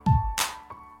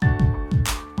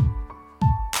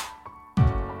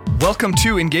Welcome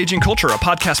to Engaging Culture, a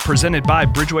podcast presented by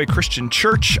Bridgeway Christian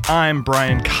Church. I'm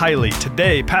Brian Kiley.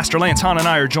 Today, Pastor Lance Hahn and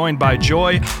I are joined by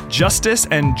Joy Justice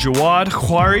and Jawad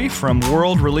Khoury from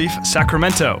World Relief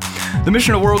Sacramento. The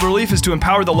mission of World Relief is to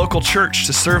empower the local church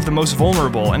to serve the most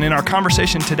vulnerable, and in our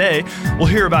conversation today, we'll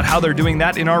hear about how they're doing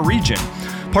that in our region.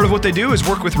 Part of what they do is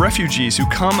work with refugees who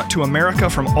come to America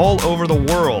from all over the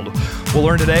world. We'll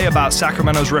learn today about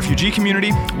Sacramento's refugee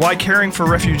community, why caring for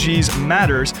refugees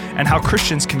matters, and how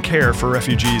Christians can care for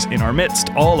refugees in our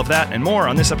midst. All of that and more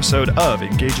on this episode of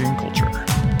Engaging Culture.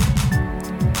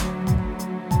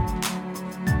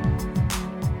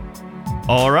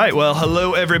 All right. Well,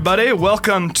 hello, everybody.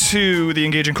 Welcome to the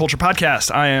Engaging Culture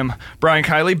podcast. I am Brian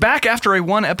Kiley, back after a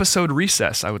one-episode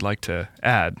recess, I would like to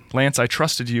add. Lance, I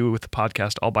trusted you with the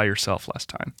podcast all by yourself last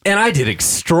time. And I did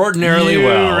extraordinarily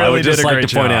well. I would just like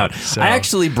to point out. I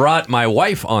actually brought my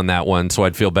wife on that one so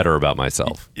I'd feel better about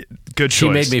myself. Good choice. She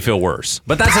made me feel worse,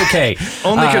 but that's okay.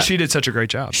 Only because she did such a great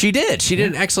job. She did. She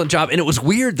did an excellent job. And it was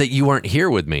weird that you weren't here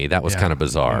with me. That was kind of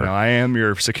bizarre. I am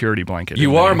your security blanket.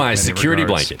 You are my security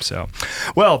blanket. So,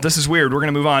 well, this is weird. We're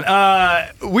going to move on.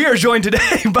 We are joined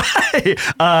today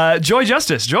by Joy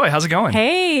Justice. Joy, how's it going?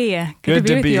 Hey, good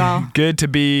to be with you all. Good to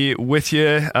be with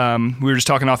you. We were just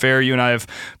talking off air. You and I have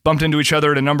bumped into each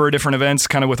other at a number of different events,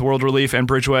 kind of with World Relief and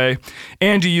Bridgeway.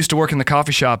 And you used to work in the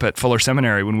coffee shop at Fuller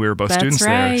Seminary when we were both students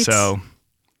there. So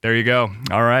there you go.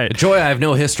 All right. Joy, I have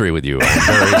no history with you. I'm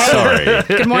very sorry.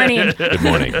 Good morning. Good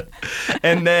morning.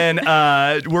 And then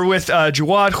we're with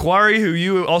Jawad Khoury, who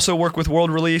you also work with World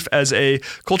Relief as a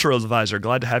cultural advisor.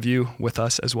 Glad to have you with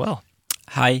us as well.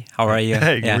 Hi, how are you?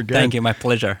 Hey, we're good. Thank you, my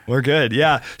pleasure. We're good,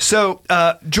 yeah. So,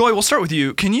 Joy, we'll start with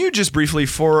you. Can you just briefly,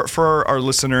 for our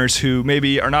listeners who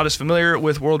maybe are not as familiar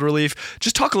with World Relief,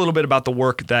 just talk a little bit about the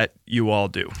work that you all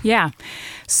do? Yeah.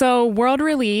 So World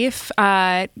Relief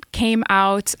came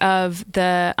out of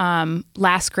the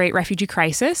last great refugee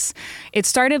crisis. It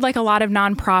started like a lot of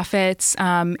nonprofits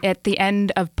at the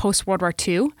end of post-World War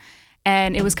II.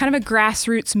 And it was kind of a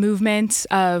grassroots movement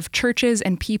of churches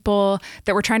and people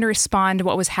that were trying to respond to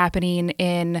what was happening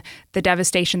in the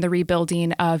devastation, the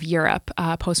rebuilding of Europe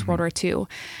post-World War II.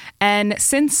 And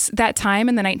since that time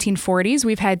in the 1940s,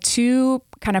 we've had two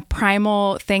kind of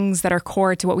primal things that are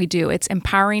core to what we do. It's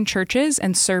empowering churches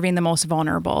and serving the most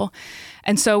vulnerable.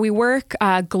 And so we work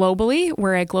globally.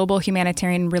 We're a global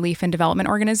humanitarian relief and development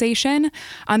organization.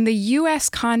 On the U.S.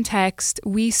 context,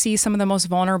 we see some of the most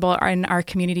vulnerable in our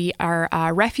community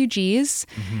are refugees,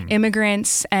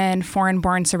 immigrants, and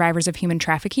foreign-born survivors of human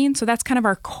trafficking. So that's kind of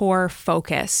our core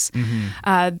focus.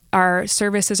 Our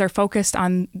services are focused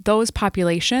on those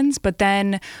populations, but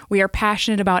then we are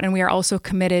passionate about and we are also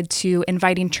committed to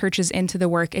inviting churches into the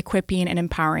work, equipping and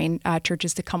empowering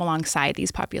churches to come alongside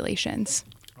these populations.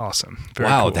 Awesome. Very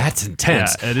wow, cool. That's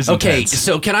intense. Yeah, it is okay, intense.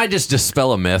 So can I just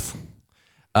dispel a myth?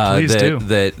 Please do.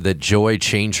 That Joy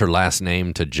changed her last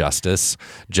name to Justice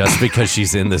just because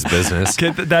she's in this business.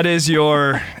 That is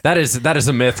your... That is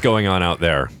a myth going on out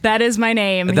there. That is my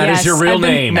name. That is your real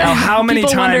name. Now, how many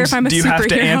People wonder times if I'm a do you have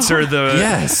to superhero. answer the...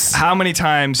 Yes. How many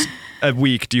times a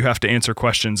week do you have to answer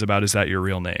questions about, is that your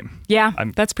real name? Yeah,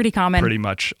 that's pretty common. Pretty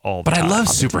much all the But time. I love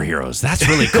superheroes. That's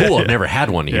really cool. I've never had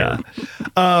one here.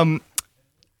 Yeah.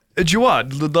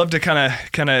 Jawad, would love to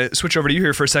kind of switch over to you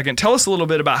here for a second. Tell us a little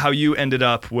bit about how you ended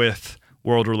up with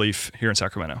World Relief here in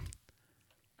Sacramento.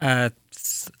 To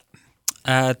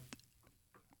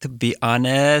be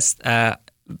honest,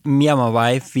 me and my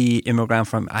wife, we immigrant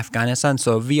from Afghanistan.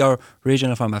 So we are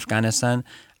originally from Afghanistan,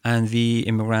 and we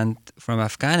immigrant from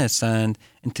Afghanistan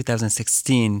in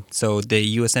 2016. So the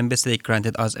U.S. Embassy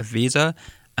granted us a visa,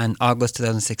 and August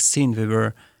 2016 we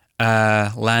were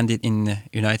landed in the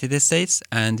United States,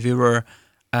 and we were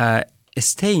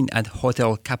staying at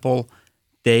hotel couple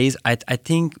days. I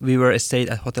think we were stayed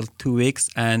at hotel 2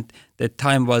 weeks, and the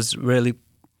time was really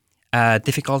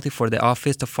difficulty for the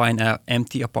office to find an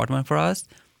empty apartment for us,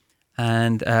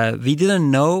 and we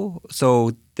didn't know.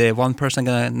 So the one person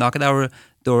gonna knock at our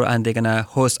door, and they're gonna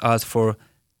host us for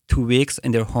 2 weeks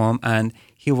in their home. And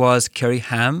he was Kerry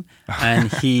Ham,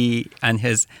 and he and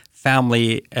his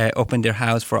family opened their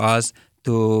house for us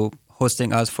to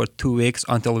hosting us for 2 weeks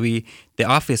until the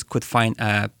office could find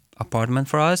an apartment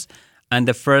for us. And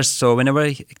so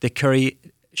whenever the Kerry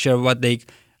share what they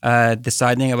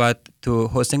deciding about to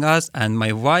hosting us, and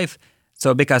my wife,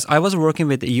 so because I was working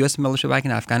with the U.S. military back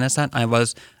in Afghanistan,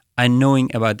 I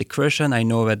knowing about the Christian, I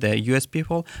know about the U.S.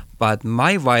 people, but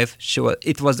my wife,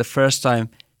 it was the first time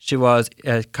she was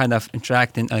kind of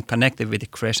interacting and connected with the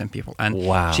Christian people. And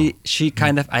wow. she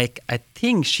kind of, I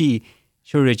think she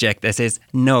rejected. Says,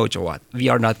 no, Jawad, we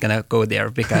are not going to go there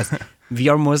because we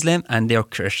are Muslim and they're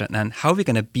Christian, and how are we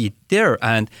gonna be there?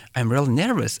 And I'm real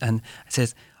nervous. And I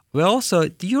says, well, so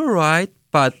you're right,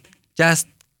 but just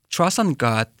trust on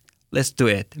God. Let's do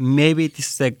it. Maybe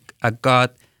this is a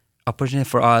God opportunity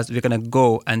for us. We're gonna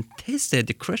go and taste the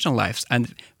Christian lives,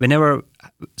 and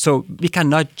so we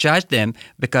cannot judge them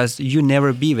because you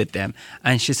never be with them.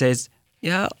 And she says,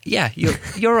 yeah,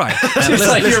 you're right. She's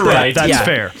like, you're right. That's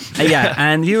fair. Yeah,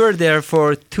 and we were there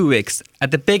for 2 weeks. At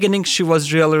the beginning, she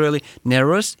was really, really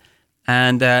nervous.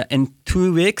 And in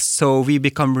 2 weeks, so we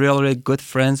become really, really good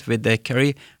friends with the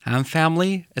Carrie Ham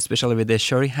family, especially with the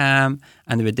Sherry Ham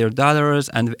and with their daughters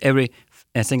and every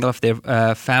single of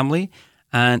their family.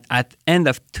 And at the end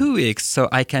of 2 weeks, so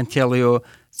I can tell you,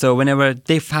 so whenever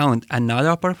they found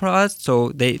another apartment for us, so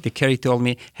the Carrie told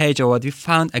me, hey, Jawad, we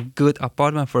found a good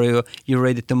apartment for you. You're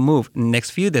ready to move in the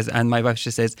next few days. And my wife,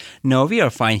 she says, no, we are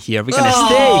fine here. We're going to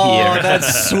stay here.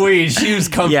 That's sweet. She was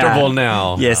comfortable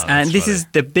now. Yes, and this is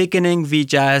the beginning. We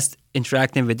just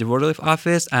interacting with the World Relief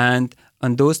office. And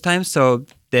on those times, so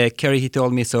the Carrie, he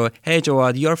told me, so, hey,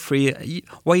 Jawad, you're free.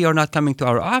 Why you're not coming to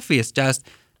our office? Just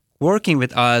working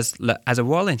with us as a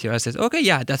volunteer. I said, okay,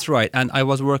 yeah, that's right. And I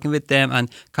was working with them, and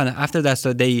kind of after that,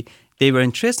 so they were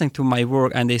interested to my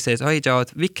work, and they said, oh, hey,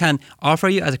 Jawad, we can offer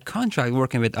you as a contract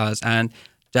working with us and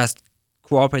just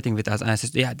cooperating with us. And I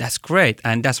said, yeah, that's great.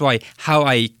 And that's how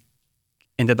I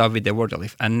ended up with the World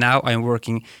Relief. And now I'm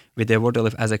working with the World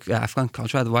Relief as an Afghan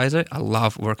cultural advisor. I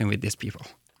love working with these people.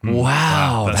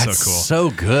 Wow, that's so cool. So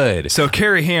good. So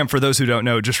Carrie Ham, for those who don't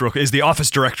know, just real quick, is the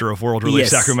office director of World Relief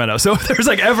Sacramento. So if there's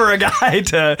ever a guy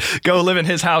to go live in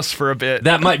his house for a bit,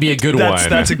 that might be a good one.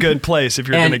 That's a good place if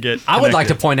you're going to get connected. I would like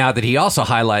to point out that he also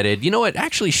highlighted, you know what,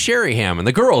 actually Sherry Ham and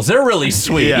the girls, they're really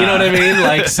sweet. Yeah. You know what I mean?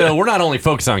 Like, so we're not only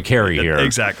focused on Carrie here.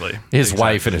 Exactly. His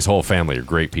wife and his whole family are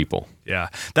great people. Yeah.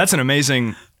 That's an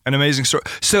amazing story.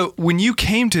 So when you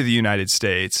came to the United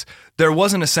States, there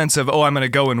wasn't a sense of, I'm going to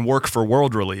go and work for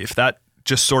World Relief. That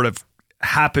just sort of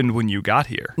happened when you got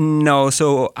here. No,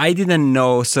 so I didn't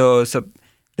know. So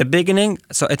the beginning,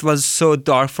 so it was so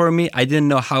dark for me. I didn't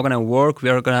know how I'm going to work,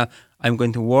 I'm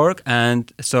going to work.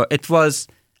 And so it was,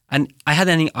 and I had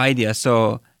any idea.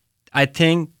 So I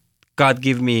think God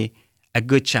gave me a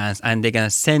good chance, and they're going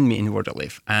to send me in World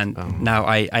Relief. And now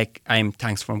I'm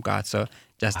thanks from God. So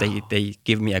just they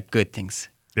give me a good things.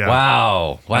 Yeah.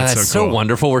 Wow, that's so cool.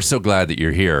 Wonderful. We're so glad that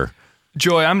you're here.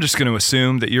 Joy, I'm just going to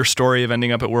assume that your story of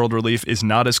ending up at World Relief is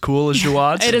not as cool as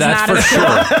Jawad's. It is That's not for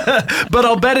sure. But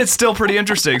I'll bet it's still pretty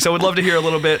interesting. So I would love to hear a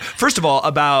little bit, first of all,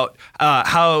 about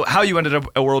how you ended up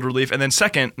at World Relief. And then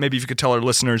second, maybe if you could tell our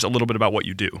listeners a little bit about what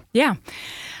you do. Yeah.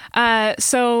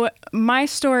 So my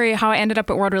story, how I ended up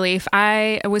at World Relief,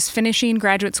 I was finishing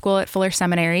graduate school at Fuller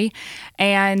Seminary,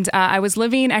 and I was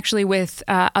living actually with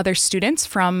other students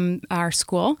from our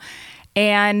school.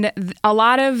 And a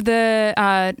lot of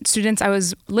the students I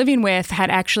was living with had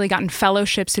actually gotten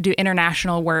fellowships to do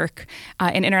international work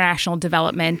in international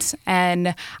development.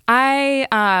 And I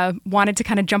wanted to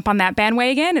kind of jump on that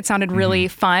bandwagon. It sounded really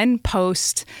fun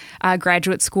post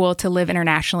graduate school to live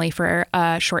internationally for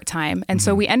a short time. And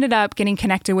so we ended up getting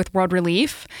connected with World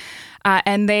Relief.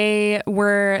 And they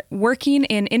were working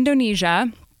in Indonesia.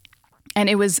 And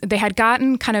they had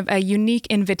gotten kind of a unique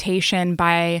invitation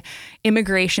by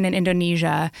immigration in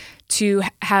Indonesia to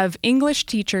have English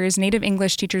teachers, native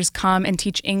English teachers, come and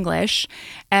teach English.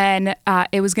 And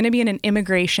it was going to be in an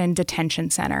immigration detention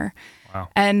center. Wow.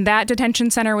 And that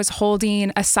detention center was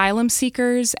holding asylum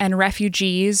seekers and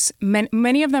refugees,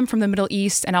 many of them from the Middle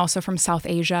East and also from South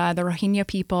Asia, the Rohingya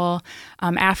people,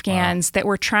 Afghans that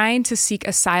were trying to seek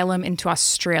asylum into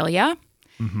Australia.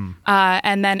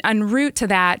 And then en route to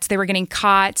that, they were getting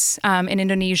caught in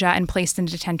Indonesia and placed in a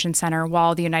detention center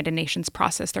while the United Nations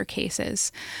processed their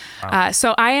cases. Wow.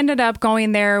 So I ended up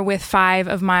going there with 5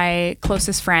 of my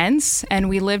closest friends, and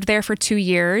we lived there for 2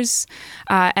 years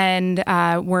and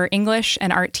were English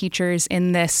and art teachers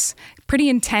in this pretty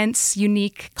intense,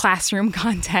 unique classroom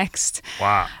context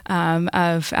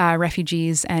of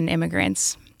refugees and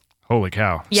immigrants. Holy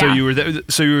cow. Yeah.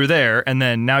 So you were there, and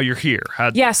then now you're here.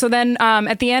 So then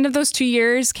at the end of those 2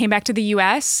 years, came back to the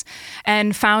U.S.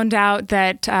 and found out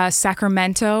that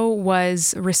Sacramento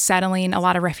was resettling a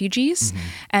lot of refugees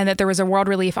and that there was a World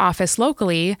Relief office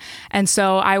locally. And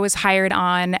so I was hired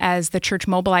on as the church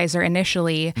mobilizer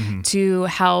initially to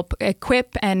help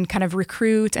equip and kind of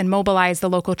recruit and mobilize the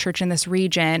local church in this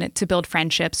region to build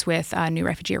friendships with new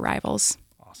refugee arrivals.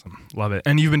 Awesome. Love it.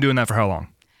 And you've been doing that for how long?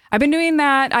 I've been doing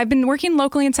that. I've been working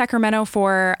locally in Sacramento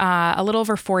for a little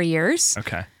over 4 years.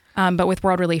 Okay. But with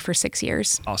World Relief for 6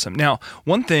 years. Awesome. Now,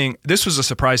 one thing, this was a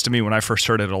surprise to me when I first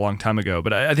heard it a long time ago,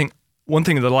 but I think one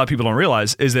thing that a lot of people don't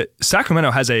realize is that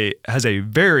Sacramento has a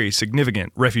very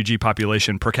significant refugee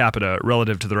population per capita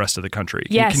relative to the rest of the country.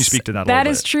 Yes, Can you speak to that a little bit? That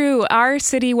is true. Our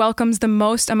city welcomes the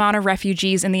most amount of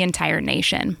refugees in the entire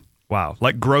nation. Wow.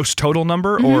 Like gross total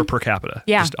number or per capita?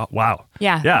 Yeah. Wow.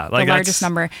 Yeah. Yeah. Like the largest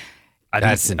number.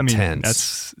 That's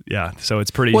intense. So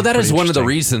it's pretty. Well, that is pretty one of the interesting.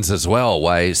 reasons as well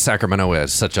why Sacramento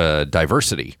has such a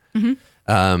diversity.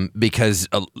 Because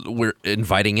we're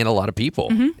inviting in a lot of people.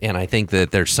 And I think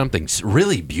that there's something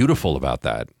really beautiful about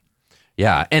that.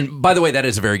 Yeah. And by the way, that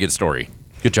is a very good story.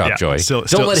 Good job, Yeah, Joy. still-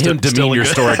 Don't let him still demean a your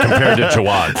good- story compared to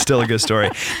Jawad. Still a good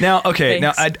story. Now, okay.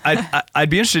 Now, Thanks.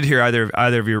 I'd be interested to hear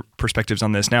either of your perspectives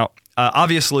on this. Now,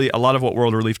 obviously, a lot of what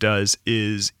World Relief does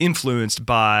is influenced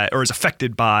by or is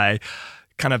affected by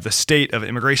kind of the state of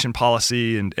immigration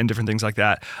policy and different things like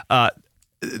that.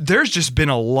 There's just been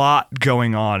a lot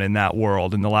going on in that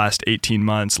world in the last 18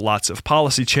 months. Lots of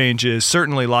policy changes,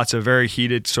 certainly lots of very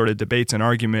heated sort of debates and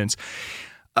arguments.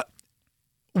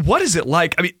 What is it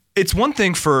like? I mean, it's one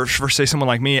thing for say someone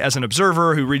like me as an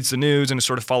observer who reads the news and is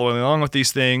sort of following along with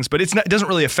these things, but it doesn't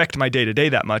really affect my day to day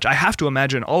that much. I have to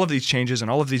imagine all of these changes and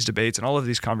all of these debates and all of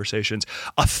these conversations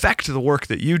affect the work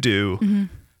that you do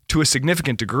to a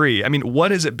significant degree. I mean,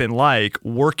 what has it been like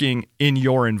working in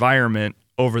your environment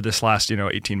over this last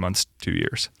 18 months, 2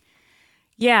 years?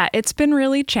 Yeah, it's been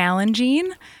really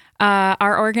challenging.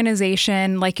 Our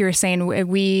organization, like you were saying,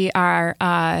 we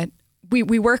are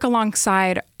we work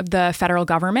alongside the federal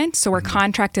government. So we're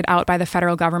contracted out by the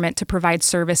federal government to provide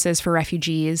services for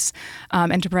refugees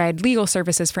and to provide legal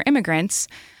services for immigrants.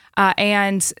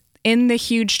 And in the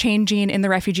huge changing in the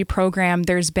refugee program,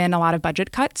 there's been a lot of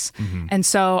budget cuts. And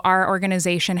so our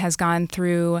organization has gone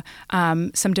through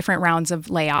some different rounds of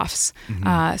layoffs.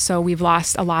 So we've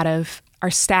lost a lot of our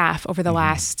staff over the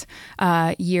last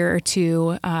year or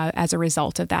two as a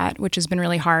result of that, which has been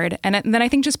really hard. And then I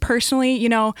think just personally,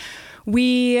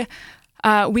 we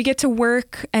get to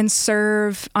work and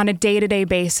serve on a day-to-day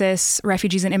basis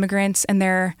refugees and immigrants, and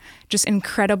they're just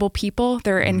incredible people.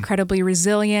 They're incredibly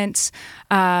resilient,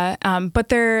 but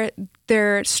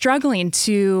they're struggling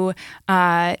to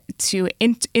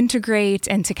integrate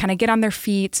and to kind of get on their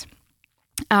feet.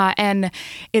 And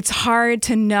it's hard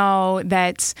to know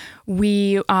that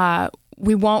we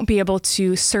won't be able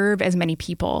to serve as many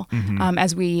people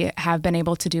as we have been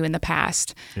able to do in the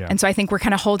past. Yeah. And so I think we're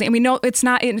kind of holding, and we know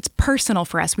it's personal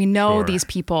for us. We know Sure. these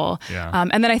people. Yeah.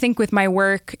 And then I think with my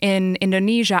work in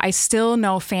Indonesia, I still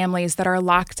know families that are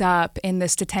locked up in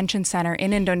this detention center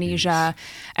in Indonesia,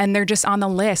 and they're just on the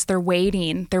list. They're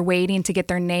waiting to get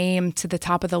their name to the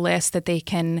top of the list that they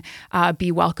can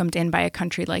be welcomed in by a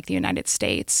country like the United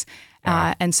States.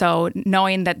 And so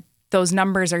knowing that those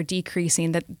numbers are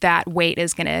decreasing, that wait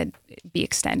is going to be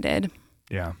extended.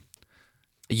 Yeah.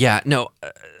 Yeah, no,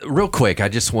 real quick, I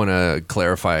just want to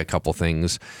clarify a couple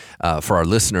things for our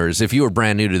listeners. If you are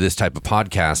brand new to this type of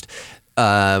podcast,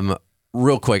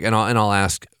 real quick, and I'll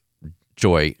ask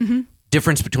Joy,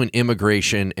 difference between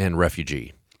immigration and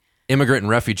refugee. Immigrant and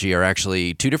refugee are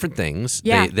actually two different things.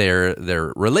 Yeah.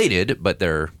 They're related, but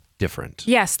they're different.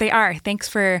 Yes, they are. Thanks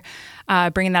for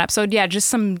bringing that up. So yeah, just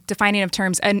some defining of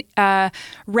terms. And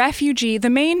refugee, the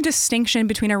main distinction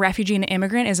between a refugee and an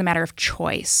immigrant is a matter of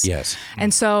choice. Yes.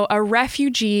 And so a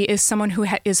refugee is someone who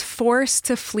is forced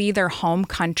to flee their home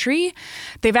country.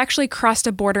 They've actually crossed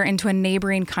a border into a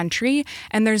neighboring country,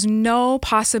 and there's no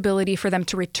possibility for them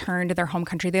to return to their home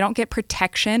country. They don't get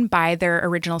protection by their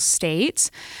original state.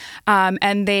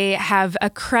 And they have a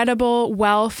credible,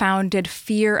 well-founded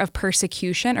fear of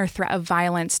persecution or threat of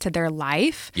violence to their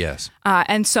life. Yes.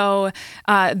 And so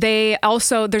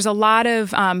there's a lot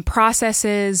of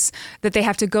processes that they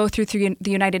have to go through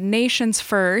the United Nations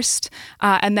first,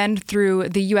 and then through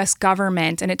the U.S.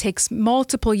 government. And it takes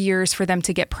multiple years for them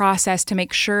to get processed to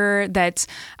make sure that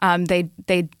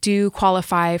they do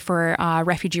qualify for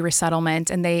refugee resettlement.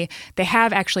 And they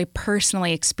have actually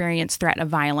personally experienced threat of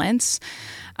violence.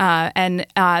 And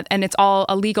it's all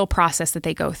a legal process that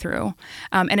they go through.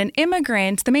 And an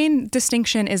immigrant, the main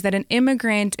distinction is that an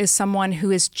immigrant is someone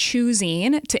who is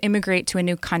choosing to immigrate to a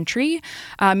new country,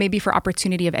 maybe for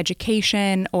opportunity of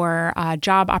education or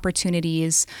job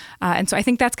opportunities. And so I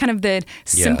think that's kind of the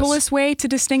simplest way to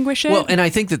distinguish it. Well, and I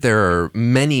think that there are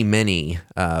many,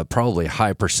 probably a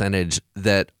high percentage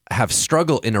that have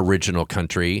struggled in original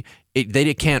country.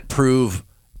 They can't prove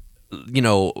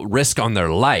risk on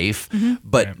their life,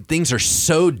 but things are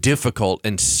so difficult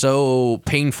and so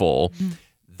painful.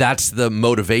 That's the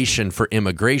motivation for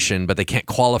immigration, but they can't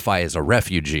qualify as a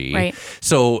refugee. Right.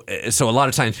 So a lot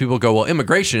of times people go, well,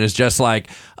 immigration is just like,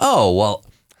 oh, well,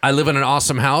 I live in an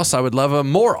awesome house. I would love a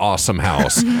more awesome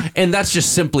house. And that's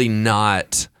just simply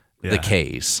not the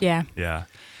case. Yeah. Yeah.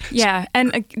 Yeah,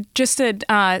 and just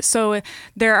to, so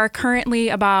there are currently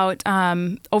about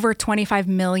over 25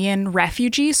 million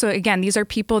refugees. So again, these are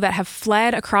people that have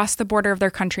fled across the border of their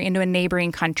country into a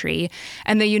neighboring country,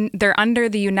 and they're under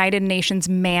the United Nations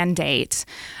mandate.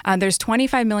 There's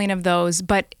 25 million of those,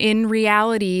 but in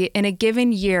reality, in a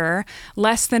given year,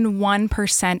 less than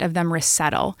 1% of them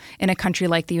resettle in a country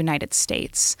like the United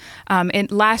States.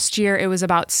 Last year, it was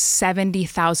about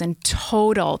 70,000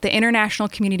 total. The international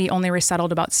community only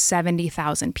resettled about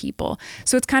 70,000 people.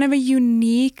 So it's kind of a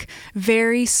unique,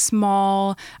 very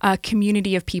small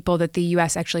community of people that the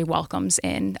U.S. actually welcomes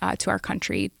in to our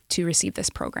country to receive this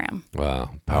program.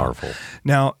 Wow, powerful.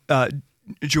 Now,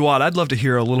 Jawad, I'd love to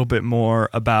hear a little bit more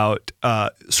about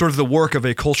sort of the work of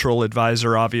a cultural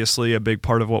advisor. Obviously, a big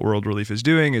part of what World Relief is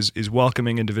doing is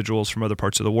welcoming individuals from other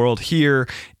parts of the world here.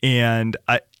 And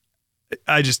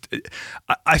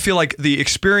I feel like the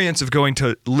experience of going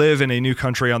to live in a new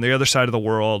country on the other side of the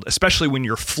world, especially when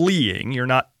you're fleeing, you're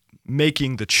not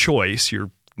making the choice,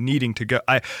 you're needing to go.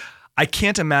 I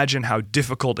can't imagine how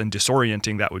difficult and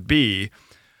disorienting that would be.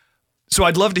 So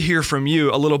I'd love to hear from you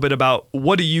a little bit about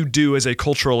what do you do as a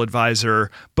cultural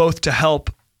advisor, both to help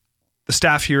the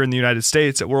staff here in the United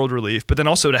States at World Relief, but then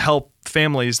also to help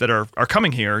families that are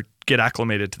coming here get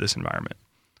acclimated to this environment.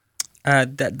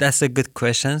 That's a good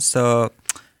question. So,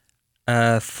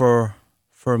 for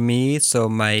me, so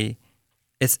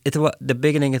the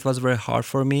beginning it was very hard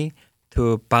for me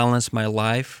to balance my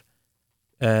life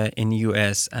in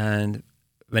U.S. and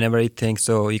whenever you think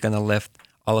so, you're gonna left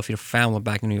all of your family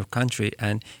back in your country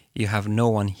and you have no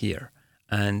one here,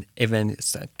 and even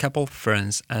a couple of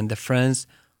friends and the friends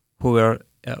who were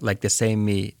like the same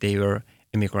me, they were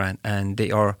immigrant and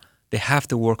they have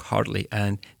to work hardly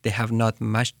and they have not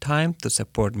much time to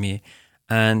support me.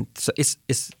 And so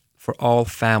it's for all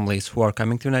families who are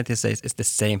coming to the United States, it's the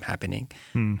same happening.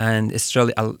 And it's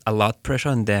really a lot pressure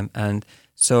on them. And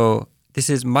so this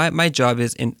is my job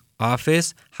is in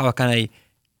office, how can I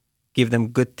give them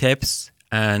good tips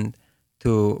and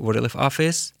to World Relief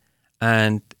office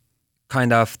and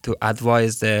kind of to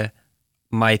advise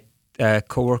my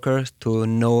coworkers to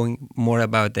know more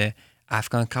about the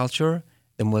Afghan culture,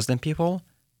 the Muslim people,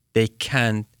 they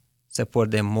can support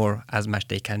them more as much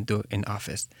they can do in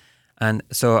office. And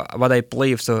so what I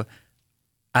believe, so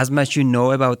as much you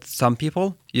know about some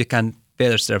people, you can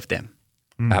better serve them.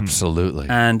 Absolutely.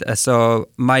 And so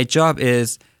my job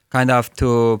is kind of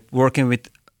to working with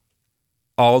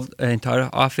all entire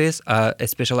office,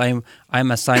 especially I'm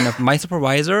assigned of my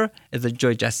supervisor is a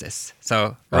Joy Justice.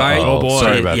 So right, oh boy,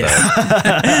 sorry about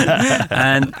that.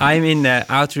 And I'm in the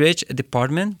outreach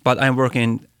department, but I'm working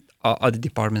in other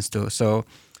departments too. So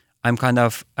I'm kind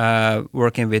of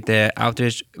working with the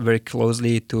outreach very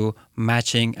closely to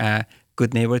matching a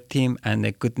good neighbor team and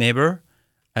a good neighbor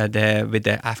with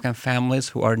the Afghan families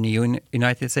who are new in the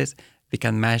United States. We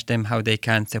can match them how they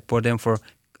can support them for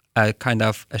a kind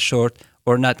of a short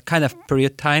or not kind of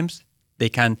period times. They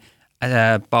can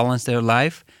balance their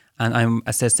life. And I'm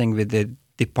assisting with the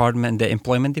department, the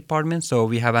employment department. So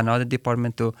we have another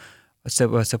department to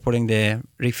supporting the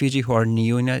refugee who are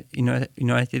new in the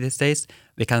United States.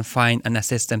 We can find and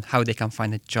assist them how they can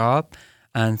find a job.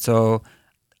 And so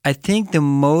I think the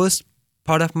most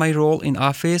part of my role in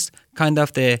office, kind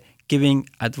of the giving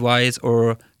advice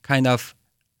or kind of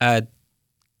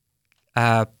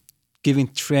giving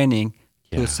training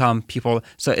to some people.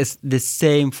 So it's the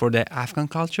same for the Afghan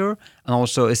culture. And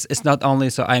also it's not only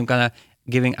so I'm gonna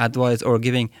giving advice or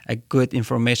giving a good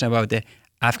information about the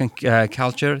Afghan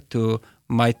culture to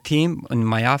my team in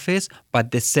my office,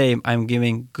 but the same I'm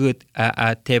giving good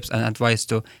tips and advice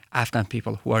to Afghan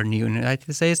people who are new in the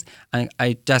United States. And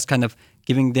I just kind of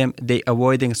giving them, they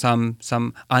avoiding some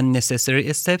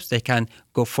unnecessary steps, they can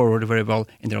go forward very well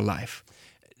in their life.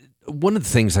 One of the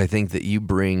things I think that you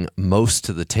bring most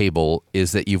to the table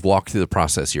is that you've walked through the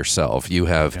process yourself. You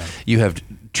have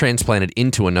transplanted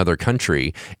into another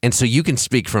country, and so you can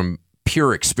speak from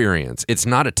pure experience. It's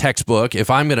not a textbook. If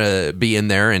I'm going to be in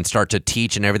there and start to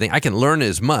teach and everything, I can learn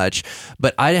as much,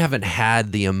 but I haven't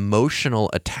had the emotional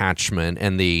attachment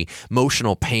and the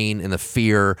emotional pain and the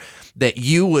fear that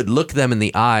you would look them in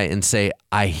the eye and say,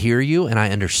 I hear you and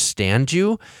I understand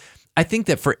you. I think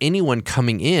that for anyone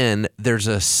coming in, there's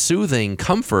a soothing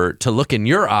comfort to look in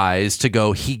your eyes to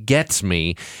go, he gets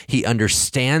me, he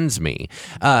understands me.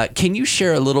 Can you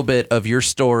share a little bit of your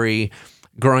story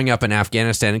growing up in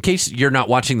Afghanistan, in case you're not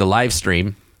watching the live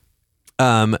stream?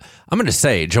 I'm going to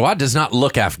say, Jawad does not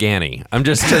look Afghani. I'm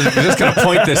just going to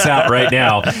point this out right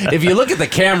now. If you look at the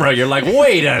camera, you're like,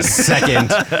 wait a second.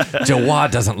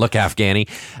 Jawad doesn't look Afghani.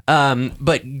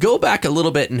 But go back a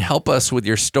little bit and help us with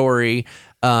your story.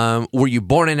 Were you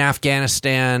born in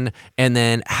Afghanistan? And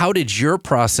then how did your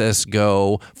process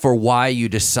go for why you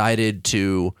decided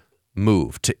to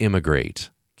move, to immigrate?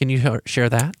 Can you share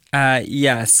that?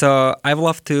 Yeah, so I would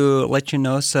love to let you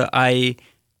know. So I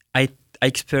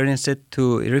experienced it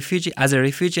as a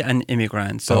refugee and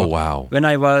immigrant. So oh, wow. When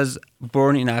I was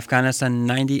born in Afghanistan in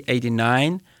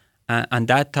 1989, and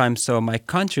that time, so my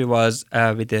country was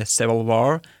with the civil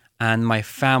war, and my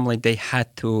family, they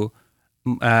had to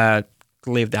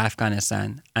leave the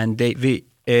Afghanistan, and we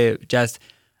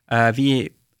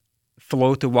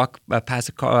flew to walk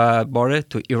past the border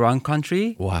to Iran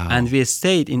country. Wow. And we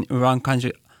stayed in Iran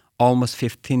country almost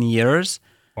 15 years.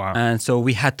 Wow. And so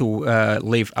we had to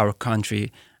leave our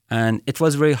country. And it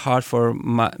was very hard for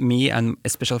me, and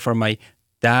especially for my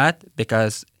dad,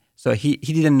 because so he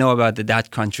didn't know about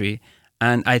that country.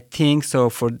 And I think so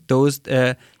for those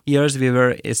years we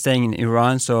were staying in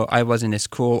Iran, so I was in a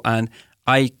school, and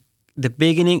the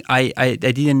beginning I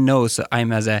didn't know, so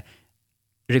I'm as a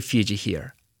refugee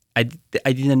here. I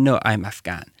didn't know I'm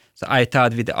Afghan. So I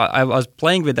thought I was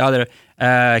playing with other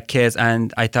kids,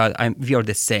 and I thought we are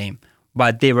the same.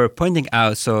 But they were pointing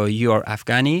out, so you're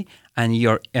Afghani and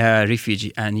you're a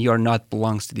refugee and you're not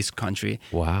belongs to this country.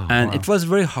 Wow. And it was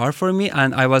very hard for me,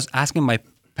 and I was asking my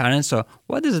parents, so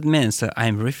what does it mean? So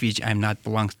I'm a refugee, I'm not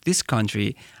belong to this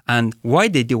country, and why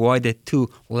they divided two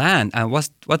land, and what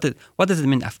does it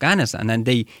mean Afghanistan? And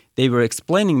they were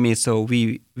explaining me, so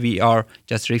we are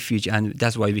just refugee, and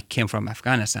that's why we came from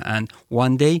Afghanistan, and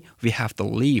one day we have to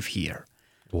leave here.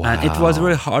 Wow. And it was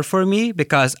very hard for me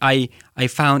because I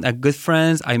found a good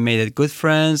friends, I made a good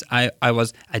friends, I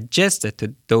was adjusted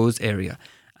to those area,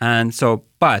 and so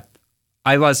but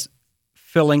I was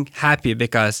feeling happy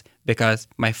because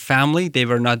my family, they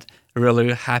were not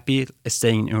really happy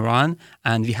staying in Iran,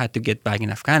 and we had to get back in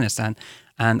Afghanistan.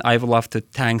 And I would love to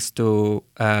thanks to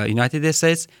United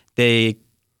States. They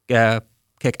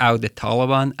kicked out the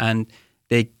Taliban, and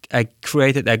they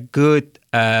created a good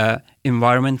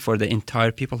environment for the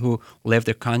entire people who left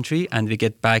the country, and we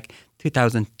get back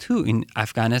 2002 in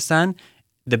Afghanistan.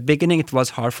 The beginning, it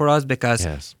was hard for us because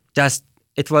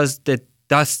it was the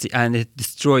dusty, and it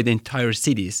destroyed the entire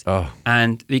cities. Oh.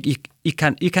 And you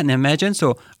can imagine.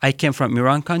 So I came from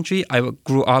Iran country. I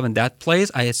grew up in that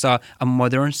place. I saw a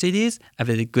modern cities, a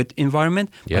very good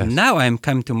environment. Yes. But now I'm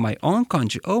coming to my own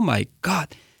country. Oh my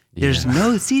God. There's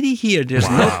no city here. There's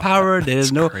no power.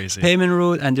 There's no crazy. payment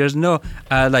route, and there's no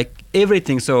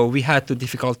everything. So we had to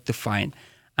difficult to find,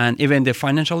 and even the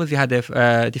financial, we had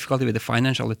difficulty with the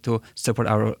financial to support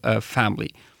our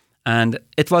family, and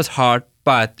it was hard,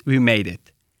 but we made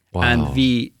it. Wow. And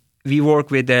we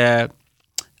work with the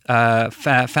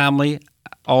family,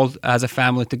 all as a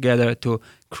family together to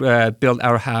build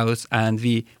our house, and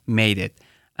we made it.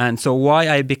 And so why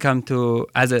I become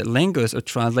as a linguist or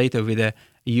translator with the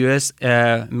U.S.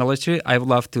 military, I would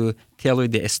love to tell you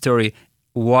the story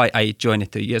why I joined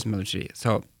the U.S. military.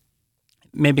 So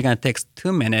maybe gonna take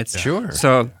 2 minutes. Sure.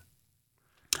 So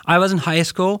I was in high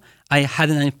school. I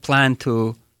hadn't any plan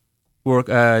to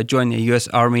join the U.S.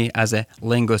 Army as a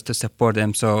linguist to support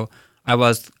them. So I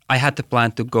had to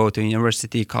plan to go to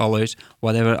university, college,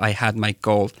 whatever. I had my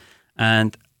goal,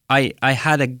 and I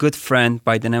had a good friend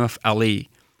by the name of Ali,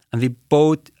 and we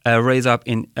both raised up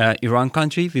in Iran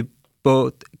country. We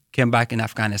both came back in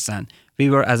Afghanistan.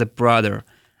 We were as a brother,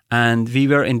 and we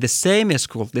were in the same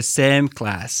school, the same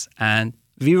class, and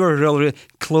we were really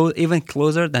close, even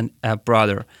closer than a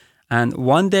brother. And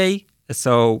one day,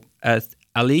 so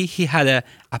Ali, he had an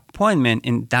appointment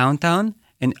in downtown,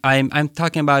 and I'm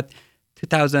talking about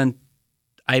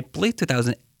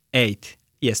 2008.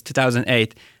 Yes,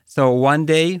 2008. So one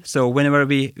day, so whenever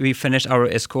we finished our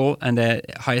school and the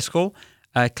high school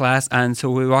class, and so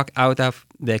we walked out of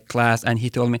the class, and he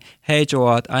told me, "Hey,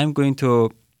 Jawad, I'm going to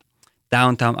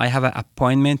downtown. I have an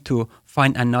appointment to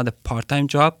find another part-time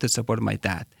job to support my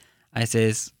dad." I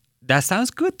says, "That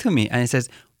sounds good to me." And he says,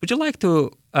 "Would you like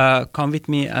to come with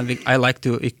me? And I like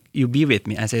to you be with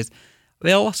me." I says,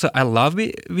 "Well, so I love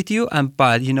with you,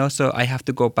 but so I have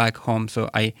to go back home. So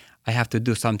I have to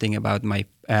do something about my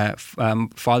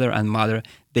father and mother.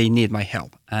 They need my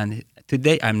help, and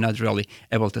today I'm not really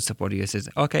able to support you." He says,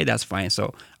 "Okay, that's fine.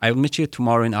 So I will meet you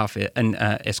tomorrow in office in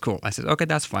school." I said, "Okay,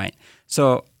 that's fine."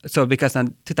 So because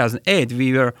in 2008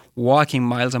 we were walking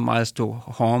miles and miles to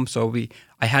home, so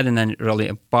I hadn't really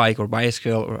a bike or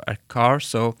bicycle or a car.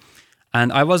 So,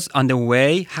 and I was on the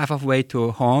way, half of way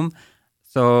to home.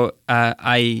 So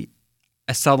I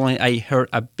suddenly I heard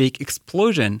a big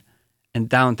explosion in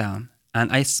downtown,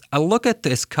 and I look at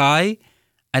the sky.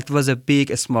 It was a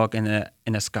big smoke in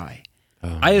the sky.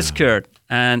 I was scared,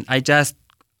 and I just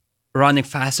running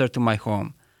faster to my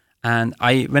home. And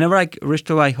whenever I reach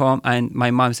to my home, and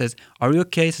my mom says, "Are you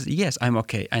okay?" I says, "Yes, I'm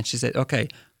okay." And she said, "Okay,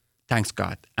 thanks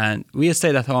God." And we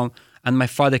stayed at home. And my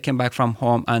father came back from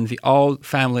home, and the all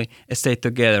family stayed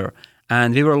together.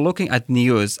 And we were looking at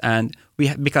news, and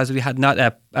because we had not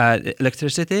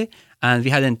electricity and we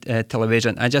hadn't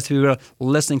television, and just we were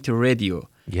listening to radio.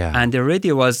 Yeah. And the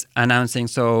radio was announcing,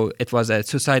 so it was a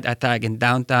suicide attack in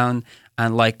downtown,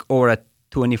 and like over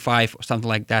 25 or something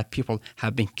like that, people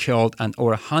have been killed, and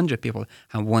over 100 people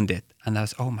have wounded. And I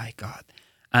was, oh my God.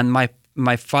 And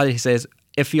my father, he says,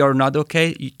 if you're not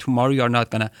okay, tomorrow you're not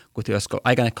going to go to your school.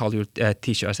 I'm going to call your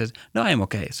teacher. I says, no, I'm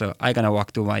okay. So I'm going to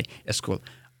walk to my school.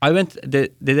 I went the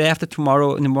day after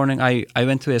tomorrow in the morning, I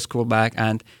went to a school back,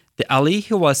 and the Ali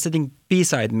who was sitting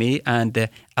beside me, and the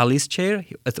Ali's chair,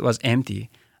 it was empty.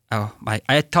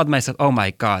 I thought myself, oh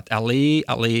my God, Ali,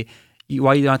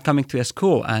 why are you not coming to a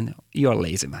school? And you're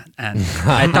lazy, man. And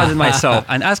I thought to myself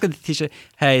and asked the teacher,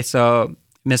 hey, so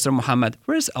Mr. Muhammad,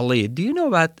 where's Ali? Do you know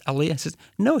about Ali? And says,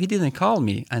 no, he didn't call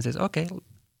me. And says, okay,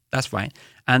 that's fine.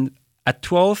 And at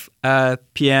 12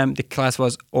 p.m., the class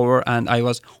was over, and I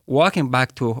was walking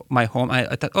back to my home.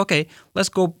 I thought, okay, let's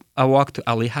go walk to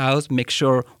Ali's house, make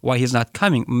sure why he's not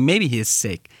coming. Maybe he's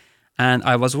sick. And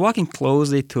I was walking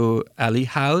closely to Ali's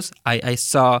house. I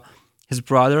saw his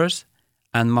brothers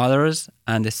and mothers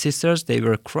and the sisters, they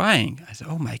were crying. I said,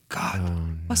 oh my God,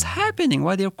 what's happening?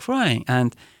 Why they're crying?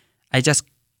 And I just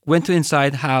went to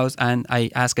inside the house, and I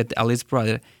asked Ali's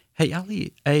brother, hey,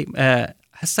 Ali, hey,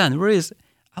 Hassan, where is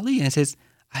Ali? And he says,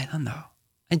 I don't know.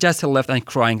 And just left and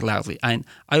crying loudly. And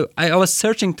I was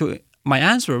searching to my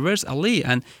answer, where's Ali?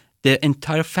 And the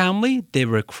entire family, they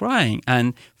were crying.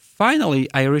 And finally,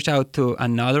 I reached out to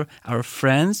our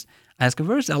friends, asked,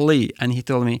 where's Ali? And he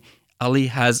told me, Ali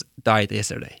has died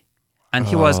yesterday. And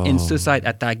he was in suicide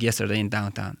attack yesterday in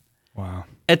downtown. Wow.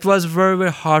 It was very,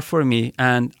 very hard for me.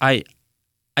 And I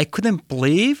couldn't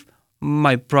believe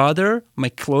my brother, my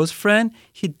close friend,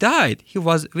 he died. He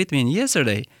was with me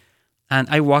yesterday. And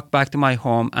I walked back to my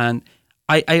home, and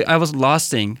I was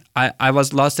losing. I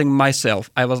was losing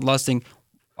myself. I was losing,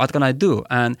 what can I do?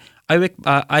 And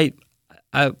I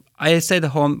stayed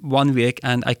at home 1 week,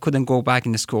 and I couldn't go back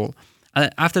in the school. And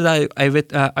after that, I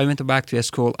went back to a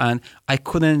school, and I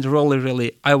couldn't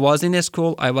really. I was in a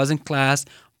school, I was in class,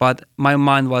 but my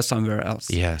mind was somewhere else.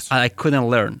 Yes. I couldn't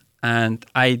learn. And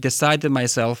I decided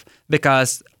myself,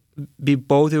 because we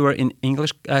both were in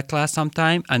English class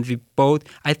sometime, and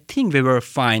I think we were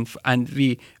fine, and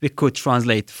we could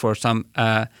translate for some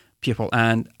people.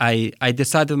 And I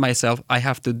decided myself, I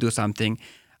have to do something.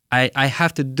 I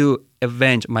have to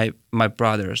avenge my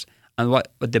brothers. And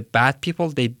what the bad people,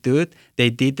 they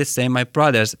did the same, my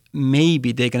brothers.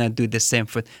 Maybe they're going to do the same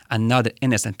for another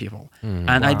innocent people.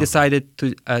 And I decided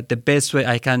to, the best way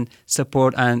I can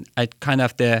support, and I kind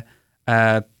of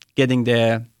getting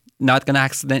the not going to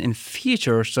accident in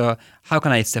future. So how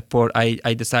can I support?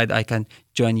 I decided I can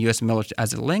join U.S. military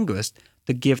as a linguist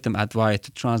to give them advice,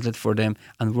 to translate for them,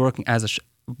 and working as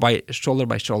shoulder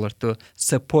by shoulder to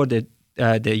support the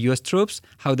U.S. troops,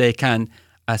 how they can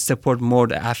support more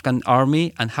the Afghan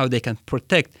army, and how they can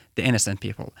protect the innocent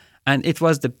people. And it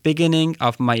was the beginning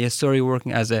of my story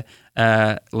working as a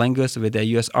linguist with the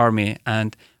U.S. Army.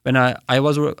 And when I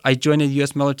joined the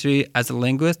U.S. military as a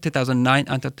linguist 2009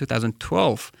 until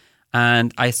 2012,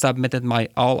 and I submitted my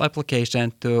all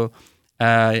application to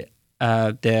the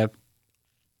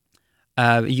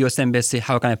U.S. Embassy.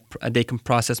 How can they can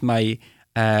process my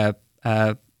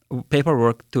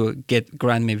paperwork to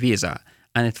grant me visa?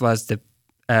 And it was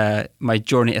my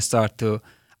journey start to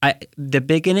the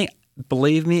beginning.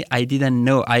 Believe me, I didn't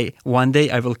know. One day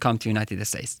I will come to United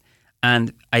States,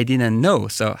 and I didn't know.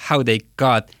 So how they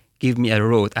give me a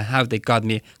road, and how they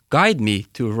guide me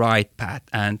to right path.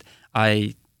 And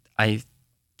I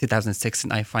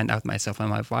 2016, I find out myself and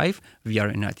my wife, we are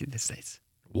in United States.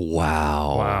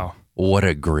 Wow. What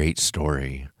a great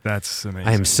story. That's amazing.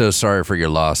 I am so sorry for your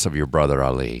loss of your brother,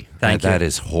 Ali. Thank you. That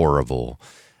is horrible.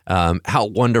 How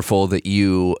wonderful that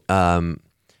you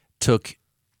took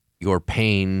your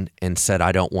pain and said,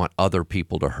 I don't want other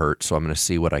people to hurt, so I'm going to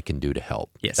see what I can do to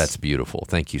help. Yes. That's beautiful.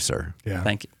 Thank you, sir. Yeah.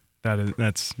 Thank you.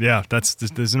 That's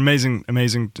an amazing,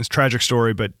 it's a tragic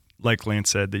story, but like Lance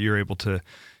said, that you're able to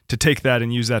take that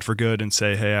and use that for good and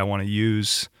say, hey, I want to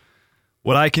use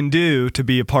what I can do to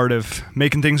be a part of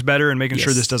making things better and making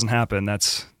sure this doesn't happen.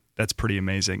 That's pretty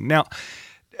amazing. Now,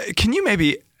 can you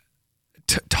maybe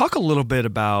talk a little bit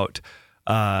about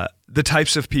the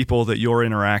types of people that you're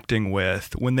interacting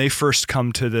with when they first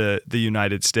come to the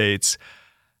United States.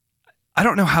 I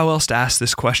don't know how else to ask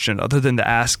this question other than to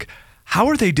ask, how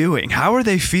are they doing? How are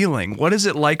they feeling? What is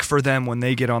it like for them when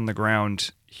they get on the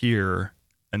ground here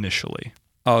initially?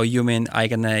 Oh, you mean I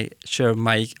gonna share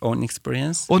my own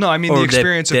experience? Well, no, I mean Or the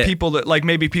experience of people that, like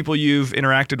maybe people you've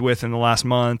interacted with in the last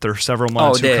month or several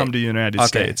months who come to the United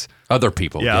States. Other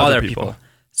people. Yeah, other people.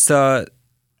 So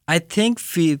I think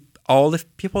all the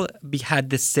people, we had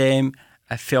the same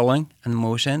feeling and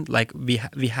emotion like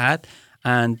we had.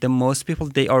 And the most people,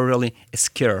 they are really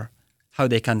scared how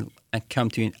they can come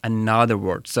to another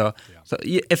world. So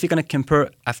if you're going to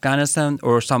compare Afghanistan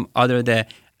or some other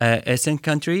Asian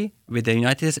country with the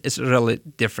United States, it's really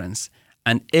different.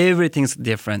 And everything's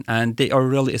different. And they are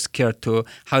really scared to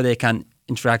how they can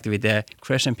interact with the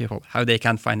Christian people, how they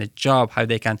can find a job, how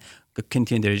they can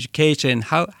continue their education,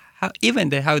 how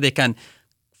they can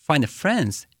find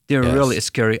friends. They're really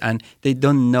scary and they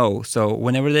don't know. So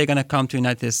whenever they're going to come to the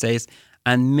United States,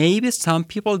 and maybe some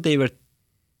people, they were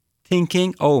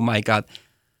thinking, oh my God,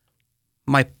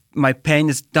 my pain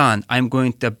is done. I'm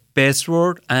going to the best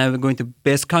world and I'm going to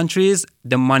best countries.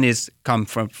 The money's come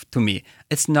to me.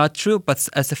 It's not true, but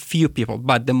as a few people.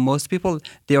 But the most people,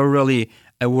 they are really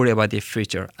worried about their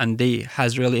future. And they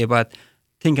has really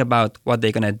think about what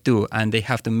they're going to do. And they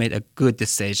have to make a good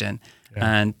decision.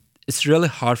 Yeah. And it's really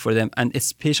hard for them. And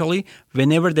especially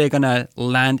whenever they're going to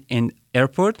land in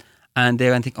airport and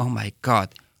they're going to think, oh my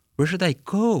God, where should I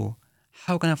go?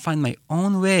 How can I find my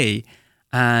own way?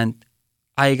 And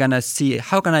I gonna see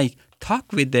how can I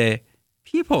talk with the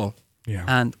people.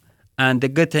 Yeah. And the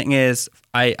good thing is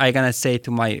I gonna say to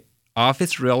my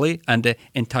office really and the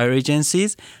entire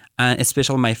agencies and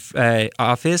especially my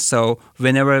office. So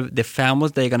whenever the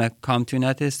families they're gonna come to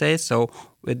United States, so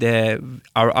with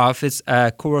our office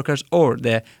coworkers or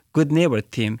the Good Neighbor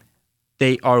team,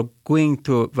 they are going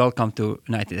to welcome to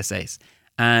United States.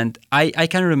 And I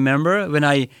can remember when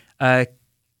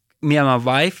me and my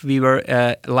wife, we were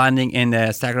landing in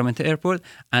the Sacramento airport,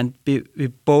 and we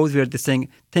both were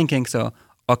thinking, so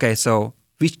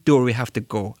which door we have to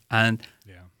go, and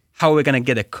how we're going to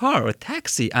get a car or a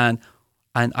taxi, and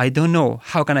I don't know,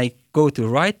 how can I go to the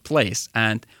right place?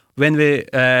 And when we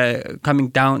coming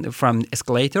down from the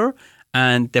escalator,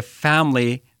 and the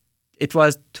family, it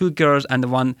was 2 girls and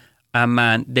 1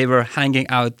 man, they were hanging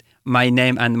out my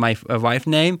name and my wife's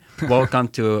name, welcome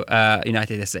to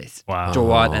United States. Wow.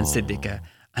 Jawad and Siddiqa.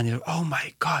 And they were, oh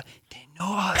my God, they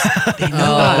know us. They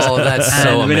know us. Oh, that's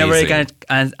so amazing. Whenever I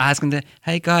can ask them,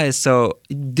 hey guys, so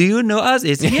do you know us?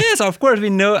 It's, yes, of course we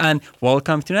know, and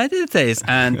welcome to United States.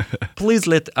 And please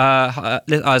let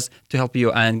us to help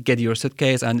you and get your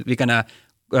suitcase, and we're going to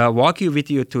walk with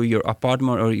you to your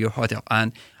apartment or your hotel.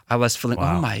 And I was feeling,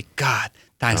 oh my God.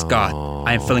 Thanks God,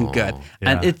 I'm feeling good.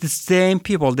 Yeah. And it's the same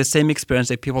people, the same experience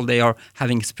that people they are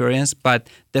having experience.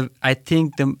 But I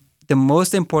think the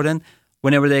most important,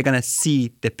 whenever they're going to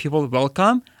see the people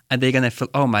welcome and they're going to feel,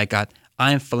 oh my God,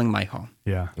 I'm feeling my home.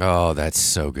 Yeah. Oh, that's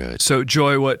so good. So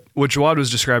Joy, what Jawad was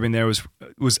describing there was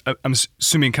I'm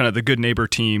assuming kind of the Good Neighbor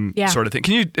team sort of thing.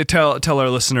 Can you tell our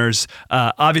listeners,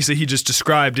 obviously he just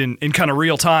described in kind of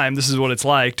real time, this is what it's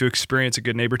like to experience a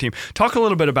Good Neighbor team. Talk a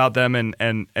little bit about them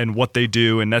and what they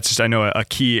do. And that's just, I know, a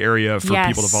key area for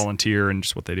people to volunteer and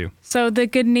just what they do. So the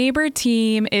Good Neighbor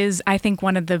team is, I think,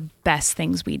 one of the best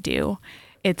things we do.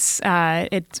 It's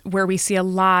where we see a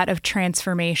lot of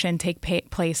transformation take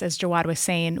place, as Jawad was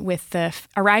saying, with the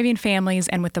arriving families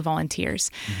and with the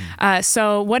volunteers. Mm-hmm.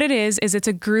 So what it is it's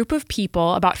a group of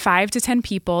people, about 5 to 10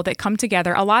 people that come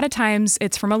together. A lot of times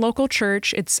it's from a local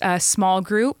church. It's a small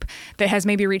group that has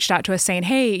maybe reached out to us saying,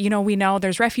 hey, we know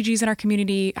there's refugees in our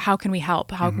community. How can we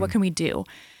help? What can we do?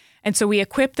 And so we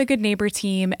equip the Good Neighbor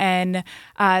team, and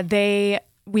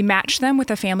we match them with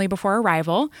a family before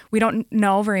arrival. We don't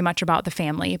know very much about the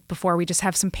family before. We just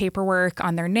have some paperwork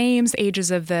on their names, ages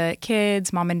of the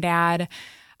kids, mom and dad.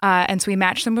 And so we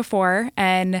match them before.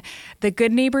 And the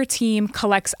Good Neighbor team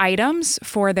collects items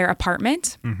for their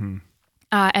apartment. Mm-hmm.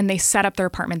 And they set up their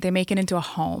apartment. They make it into a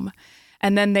home.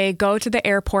 And then they go to the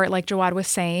airport, like Jawad was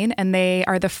saying, and they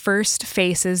are the first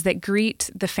faces that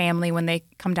greet the family when they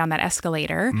come down that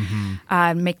escalator,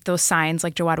 make those signs,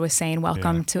 like Jawad was saying,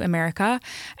 welcome to America.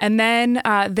 And then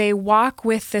they walk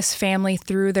with this family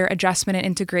through their adjustment and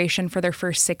integration for their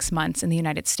first 6 months in the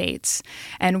United States.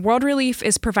 And World Relief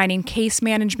is providing case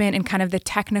management and kind of the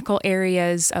technical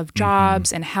areas of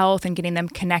jobs and health and getting them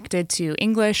connected to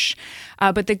English.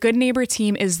 But the Good Neighbor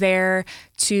team is there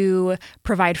to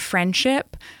provide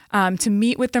friendship, to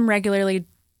meet with them regularly,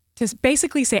 to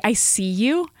basically say, I see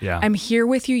you. Yeah. I'm here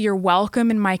with you. You're welcome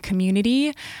in my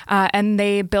community. And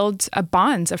they build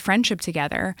bonds of friendship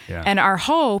together. Yeah. And our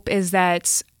hope is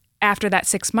that after that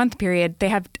 6-month period, they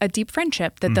have a deep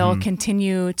friendship that they'll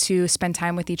continue to spend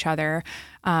time with each other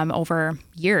over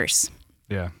years.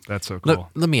 Yeah, that's so cool.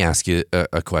 Let me ask you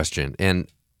a question, and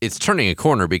it's turning a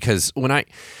corner because when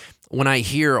I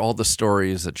hear all the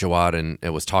stories that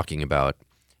Jawad was talking about,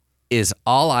 is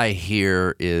all I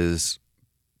hear is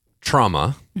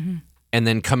trauma and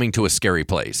then coming to a scary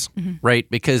place, right?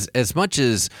 Because as much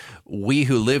as we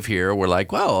who live here, we're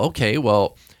like, well, okay,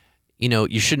 well,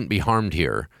 you shouldn't be harmed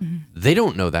here. They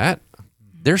don't know that.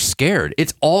 They're scared.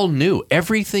 It's all new.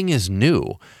 Everything is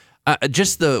new.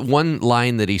 Just the one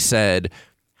line that he said,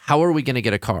 how are we going to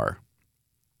get a car?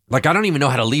 Like, I don't even know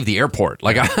how to leave the airport.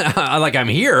 Like, I'm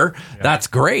here. Yeah. That's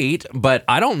great, but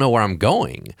I don't know where I'm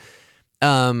going.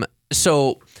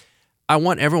 So I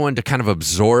want everyone to kind of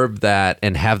absorb that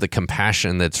and have the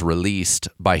compassion that's released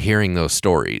by hearing those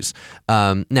stories.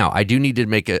 Now, I do need to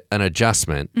make an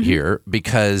adjustment here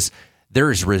because there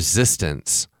is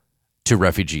resistance to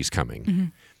refugees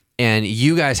coming. And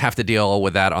you guys have to deal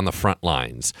with that on the front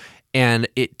lines. And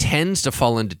it tends to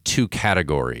fall into two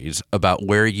categories about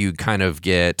where you kind of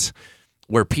get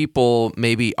where people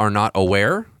maybe are not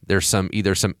aware. There's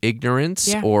either some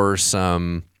ignorance or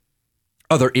some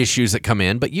other issues that come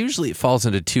in, but usually it falls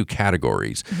into two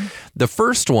categories. The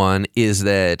first one is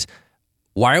that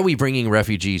why are we bringing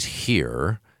refugees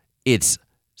here? It's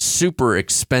super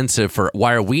expensive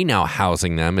why are we now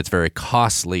housing them? It's very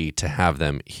costly to have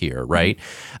them here, right?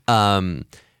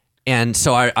 And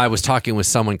so I was talking with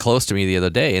someone close to me the other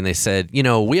day, and they said,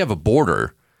 we have a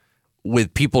border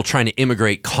with people trying to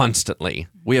immigrate constantly.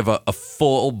 We have a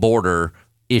full border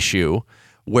issue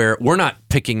where we're not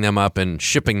picking them up and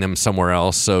shipping them somewhere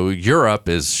else. So Europe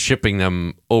is shipping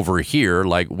them over here.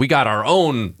 Like, we got our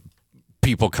own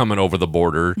people coming over the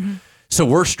border. So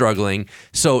we're struggling.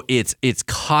 So it's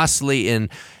costly. And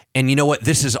you know what?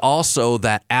 This is also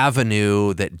that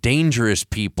avenue that dangerous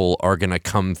people are going to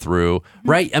come through,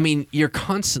 right? I mean, you're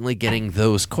constantly getting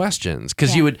those questions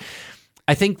because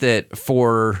I think that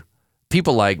for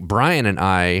people like Brian and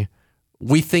I,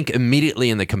 we think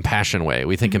immediately in the compassion way.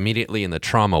 We think immediately in the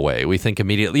trauma way. We think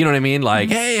immediately, you know what I mean? Like,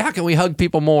 hey, how can we hug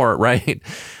people more, right?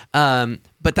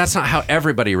 But that's not how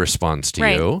everybody responds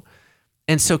to you.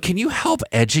 And so can you help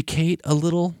educate a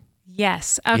little?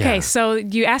 Yes. Okay. So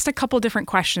you asked a couple different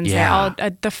questions there.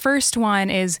 The first one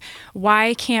is,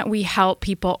 why can't we help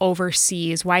people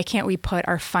overseas? Why can't we put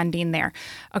our funding there?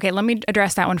 Okay, let me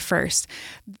address that one first.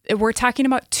 We're talking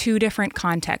about two different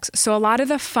contexts. So a lot of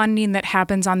the funding that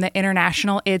happens on the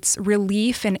international, it's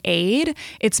relief and aid.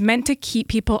 It's meant to keep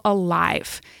people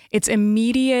alive. It's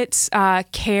immediate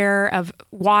care of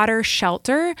water,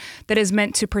 shelter that is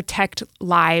meant to protect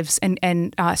lives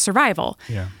and survival.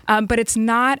 But it's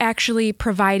not actually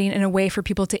providing in a way for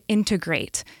people to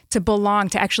integrate, to belong,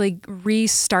 to actually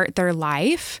restart their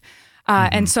life.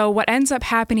 And so what ends up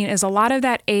happening is a lot of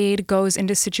that aid goes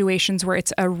into situations where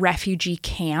it's a refugee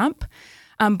camp.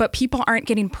 But people aren't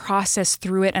getting processed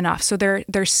through it enough. So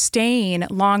they're staying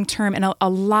long term, and a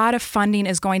lot of funding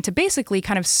is going to basically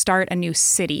kind of start a new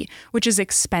city, which is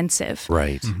expensive.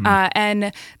 Right.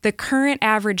 And the current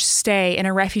average stay in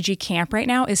a refugee camp right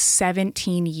now is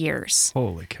 17 years.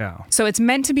 Holy cow. So it's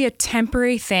meant to be a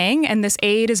temporary thing, and this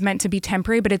aid is meant to be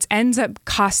temporary, but it ends up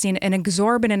costing an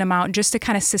exorbitant amount just to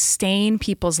kind of sustain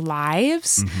people's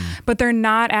lives. But they're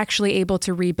not actually able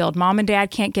to rebuild. Mom and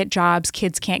dad can't get jobs.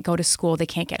 Kids can't go to school.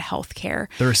 They can't get health care.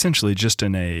 They're essentially just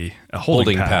in a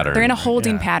holding pattern. They're in a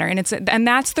holding pattern. And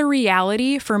that's the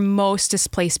reality for most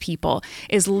displaced people,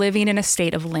 is living in a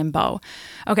state of limbo.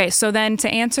 Okay, so then to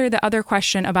answer the other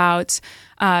question about,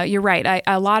 you're right,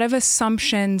 a lot of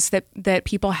assumptions that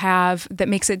people have that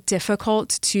makes it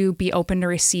difficult to be open to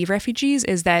receive refugees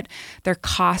is that they're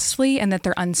costly and that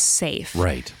they're unsafe.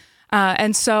 Right.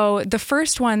 And so the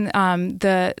first one,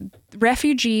 the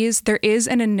refugees, there is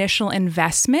an initial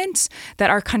investment that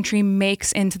our country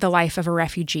makes into the life of a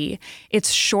refugee.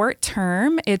 It's short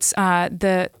term. It's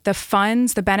the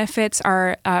funds, the benefits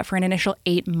are for an initial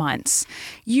 8 months.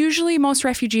 Usually most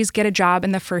refugees get a job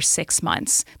in the first 6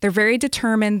 months. They're very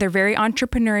determined. They're very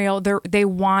entrepreneurial. They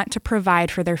want to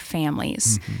provide for their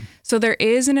families. So there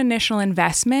is an initial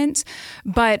investment,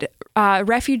 but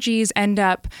refugees end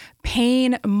up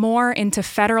paying more into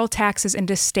federal taxes,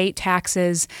 into state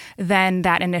taxes than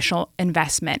that initial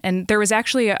investment. And there was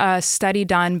actually a study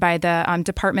done by the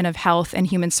Department of Health and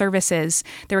Human Services.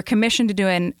 They were commissioned to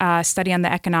do a study on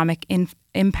the economic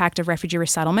impact of refugee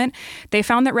resettlement. They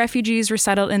found that refugees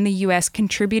resettled in the U.S.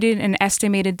 contributed an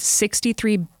estimated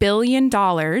 $63 billion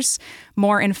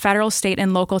more in federal, state,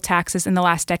 and local taxes in the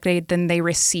last decade than they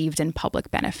received in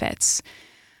public benefits.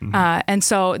 And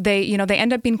so they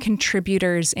end up being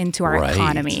contributors into our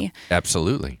economy.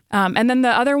 Absolutely. And then the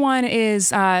other one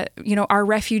is, are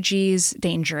refugees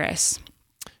dangerous?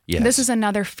 Yes. This is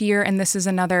another fear, and this is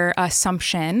another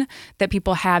assumption that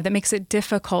people have that makes it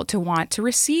difficult to want to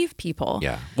receive people.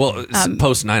 Yeah. Well,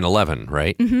 post 9/11,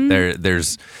 right?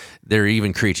 There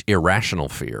even creates irrational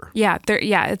fear. Yeah.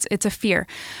 It's a fear,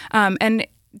 and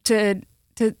to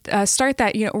start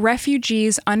that,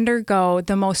 refugees undergo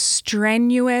the most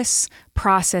strenuous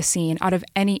processing out of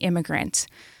any immigrant.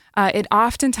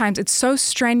 It's so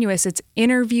strenuous. It's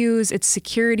interviews, it's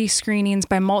security screenings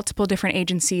by multiple different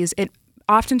agencies. It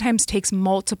oftentimes takes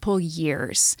multiple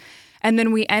years. And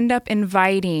then we end up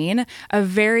inviting a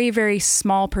very, very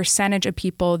small percentage of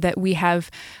people that we have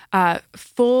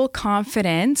full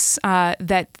confidence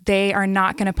that they are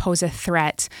not going to pose a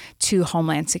threat to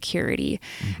Homeland Security.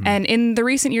 And in the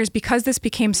recent years, because this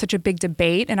became such a big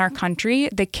debate in our country,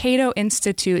 the Cato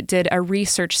Institute did a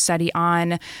research study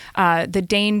on the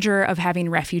danger of having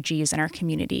refugees in our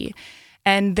community.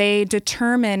 And they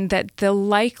determined that the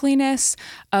likeliness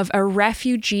of a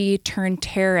refugee turned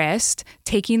terrorist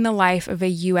taking the life of a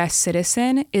U.S.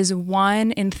 citizen is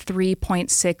 1 in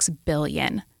 3.6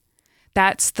 billion.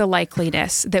 That's the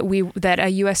likeliness that a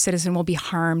U.S. citizen will be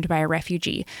harmed by a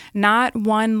refugee. Not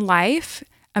one life,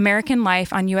 American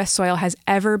life on U.S. soil, has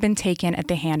ever been taken at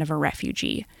the hand of a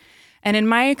refugee. And in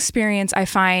my experience, I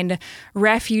find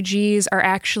refugees are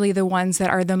actually the ones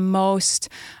that are the most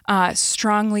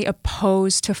strongly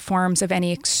opposed to forms of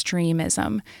any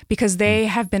extremism, because they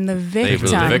have been the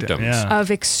victim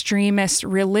of extremist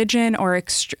religion or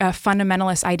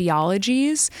fundamentalist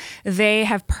ideologies. They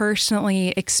have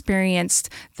personally experienced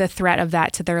the threat of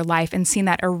that to their life and seen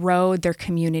that erode their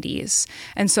communities.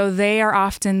 And so they are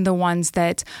often the ones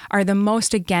that are the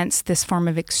most against this form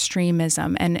of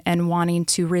extremism and wanting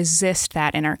to resist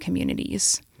that in our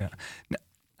communities. Yeah. Now,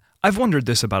 I've wondered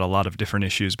this about a lot of different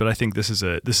issues, but I think this is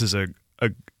a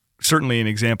certainly an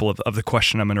example of the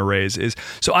question I'm going to raise is,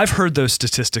 so I've heard those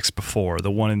statistics before, the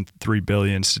 1 in 3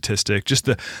 billion statistic, just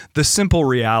the simple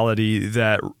reality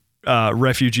that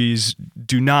refugees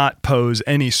do not pose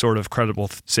any sort of credible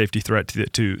safety threat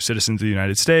to citizens of the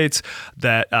United States.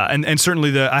 That and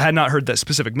certainly I had not heard that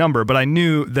specific number, but I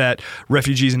knew that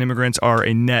refugees and immigrants are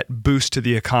a net boost to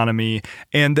the economy,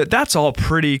 and that's all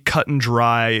pretty cut and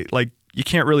dry. Like, you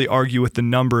can't really argue with the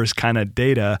numbers kind of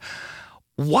data.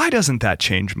 Why doesn't that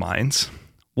change minds?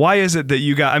 Why is it that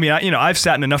you got? I mean, I've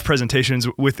sat in enough presentations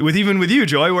with even with you,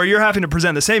 Joy, where you're having to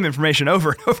present the same information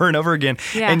over and over and over again,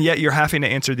 and yet you're having to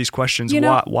answer these questions.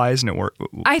 Why isn't it work?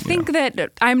 I think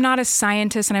that I'm not a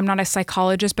scientist and I'm not a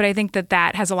psychologist, but I think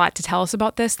that has a lot to tell us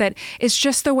about this. That it's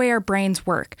just the way our brains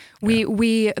work.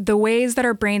 The ways that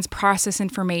our brains process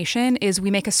information is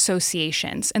we make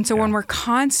associations, and so when we're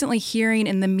constantly hearing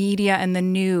in the media and the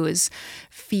news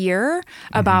fear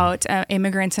about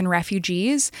immigrants and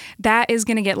refugees, that is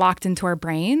going to get locked into our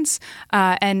brains.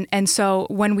 And so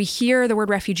when we hear the word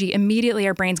refugee, immediately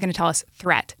our brain's going to tell us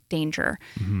threat, danger.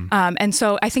 And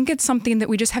so I think it's something that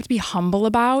we just have to be humble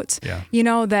about,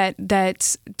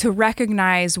 that to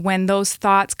recognize when those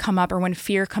thoughts come up or when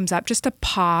fear comes up, just to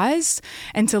pause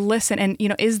and to listen. And,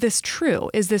 is this true?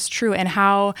 Is this true? And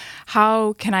how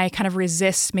can I kind of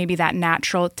resist maybe that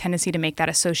natural tendency to make that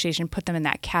association, put them in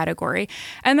that category?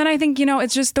 And then I think,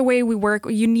 it's just the way we work.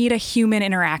 You need a human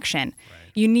interaction. Right.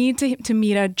 You need to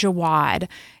meet a Jawad,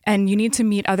 and you need to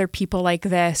meet other people like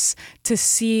this to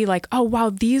see like, oh, wow,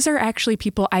 these are actually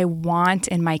people I want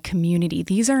in my community.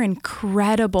 These are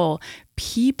incredible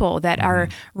people that are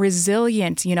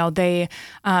resilient. They're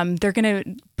going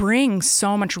to bring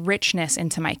so much richness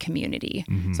into my community.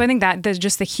 So I think that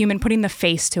just the human, putting the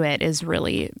face to it is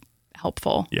really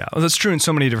helpful. Yeah, well, that's true in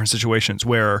so many different situations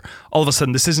where all of a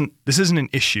sudden this isn't an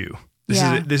issue.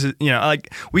 This is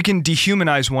like we can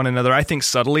dehumanize one another. I think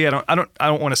subtly. I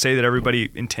don't want to say that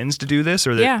everybody intends to do this,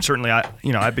 or that certainly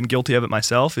I've been guilty of it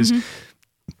myself. Is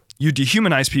you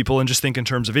dehumanize people and just think in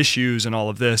terms of issues and all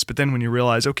of this, but then when you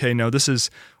realize, okay, no,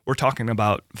 we're talking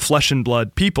about flesh and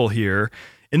blood people here.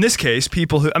 In this case,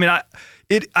 people who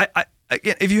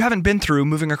if you haven't been through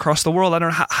moving across the world, I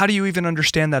don't know how do you even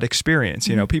understand that experience?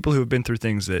 People who have been through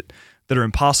things that are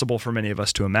impossible for many of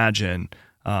us to imagine.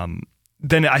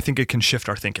 then I think it can shift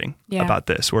our thinking about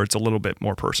this, where it's a little bit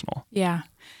more personal. Yeah.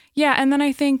 Yeah. And then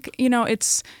I think,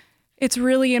 it's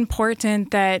really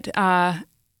important that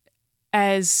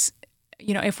as,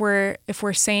 if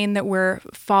we're saying that we're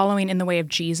following in the way of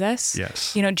Jesus,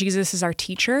 yes, Jesus is our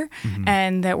teacher,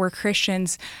 and that we're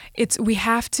Christians, we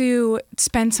have to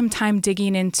spend some time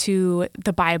digging into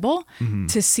the Bible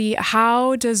to see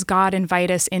how does God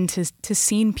invite us into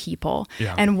seeing people,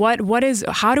 and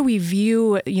how do we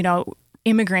view,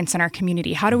 immigrants in our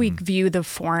community? How do we view the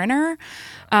foreigner?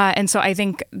 And so I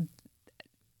think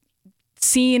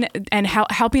seeing and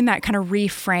helping that kind of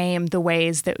reframe the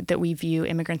ways that we view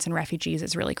immigrants and refugees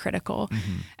is really critical.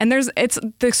 And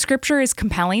the scripture is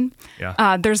compelling.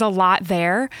 Yeah. There's a lot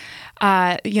there.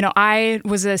 I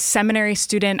was a seminary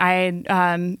student.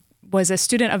 I was a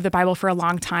student of the Bible for a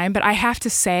long time, but I have to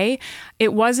say,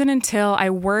 it wasn't until I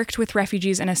worked with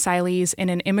refugees and asylees in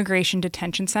an immigration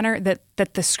detention center that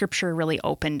the scripture really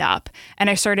opened up. And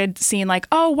I started seeing like,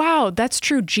 oh, wow, that's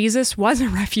true. Jesus was a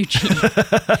refugee.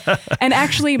 And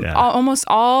actually, almost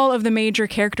all of the major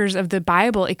characters of the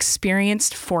Bible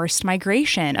experienced forced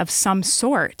migration of some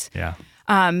sort. Yeah.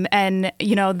 I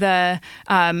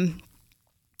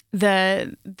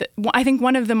think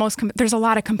one of the most there's a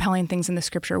lot of compelling things in the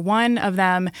scripture. One of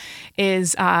them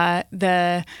is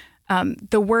the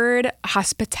word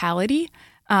hospitality.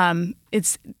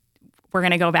 We're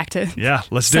going to go back to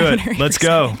let's do it. Let's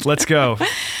go.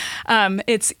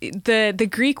 It's the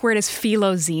Greek word is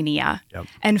philoxenia. Yep.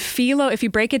 And philo, if you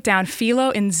break it down,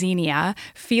 philo and xenia,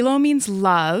 philo means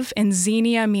love and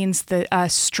xenia means the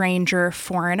stranger,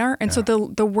 foreigner. And so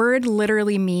the word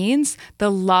literally means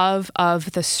the love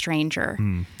of the stranger.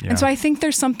 And so I think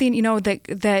there's something,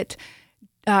 that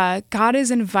God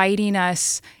is inviting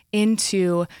us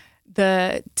into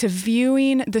to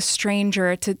viewing the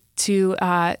stranger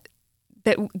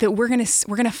that we're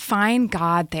gonna find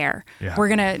God there.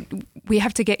 Yeah. We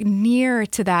have to get near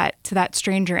to that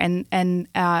stranger and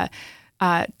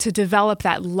to develop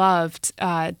that love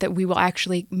that we will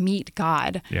actually meet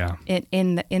God.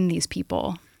 In these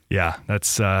people. Yeah,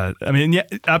 that's.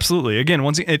 Absolutely. Again,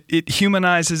 once it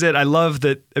humanizes it. I love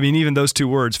that. I mean, even those two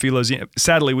words, philoxenia.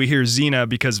 Sadly, we hear xena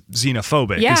because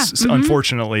xenophobic. Yeah. Is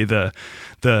unfortunately that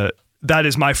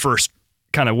is my first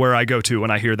kind of where I go to when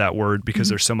I hear that word, because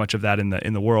there's so much of that in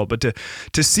the world. But to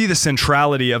see the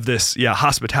centrality of this,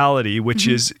 hospitality, which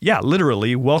is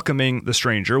literally welcoming the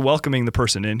stranger, welcoming the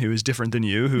person in who is different than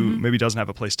you, who maybe doesn't have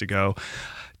a place to go,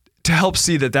 to help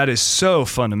see that is so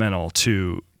fundamental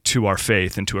to our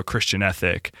faith and to a Christian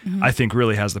ethic, I think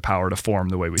really has the power to form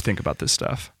the way we think about this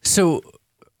stuff. So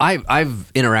I've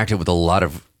interacted with a lot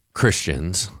of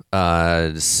Christians,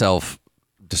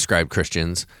 self-described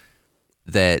Christians,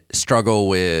 that struggle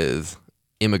with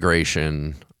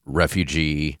immigration,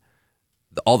 refugee,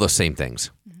 all those same things,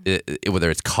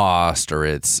 whether it's cost or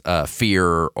it's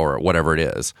fear or whatever it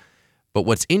is. But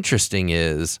what's interesting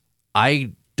is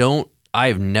I've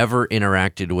never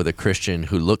interacted with a Christian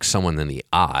who looked someone in the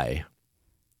eye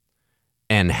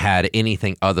and had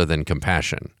anything other than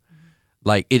compassion.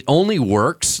 Like, it only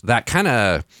works, that kind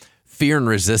of fear and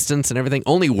resistance and everything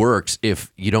only works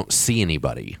if you don't see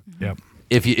anybody. Yep.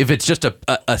 If it's just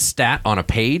a stat on a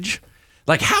page,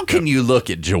 like, how can you look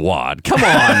at Jawad? Come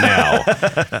on now.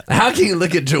 How can you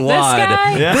look at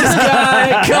Jawad? This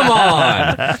guy? Come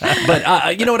on.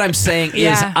 But you know what I'm saying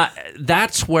is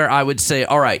that's where I would say,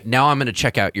 all right, now I'm going to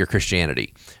check out your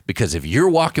Christianity. Because if you're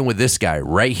walking with this guy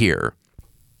right here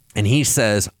and he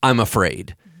says, I'm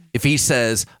afraid. If he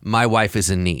says, my wife is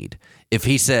in need. If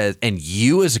he says, and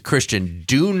you as a Christian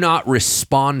do not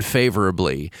respond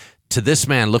favorably to this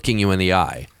man looking you in the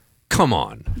eye. Come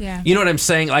on. Yeah. You know what I'm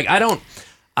saying? Like,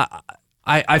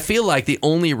 I feel like the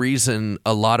only reason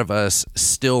a lot of us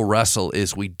still wrestle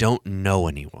is we don't know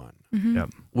anyone.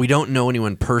 Yep. We don't know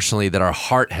anyone personally that our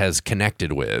heart has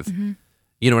connected with.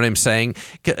 You know what I'm saying?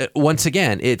 Once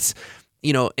again, it's,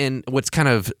 and what's kind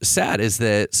of sad is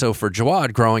that, so for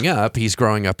Jawad growing up, he's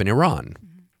growing up in Iran.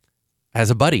 Has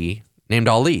a buddy named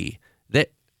Ali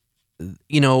that,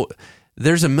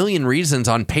 there's a million reasons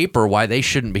on paper why they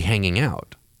shouldn't be hanging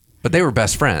out, but they were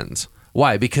best friends.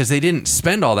 Why? Because they didn't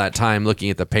spend all that time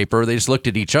looking at the paper. They just looked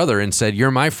at each other and said,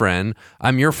 you're my friend,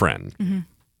 I'm your friend.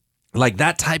 Like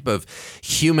that type of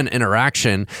human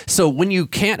interaction. So when you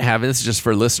can't have, and this is just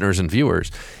for listeners and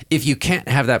viewers, if you can't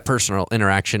have that personal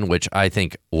interaction, which I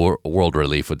think World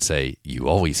Relief would say you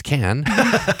always can,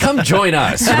 come join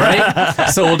us,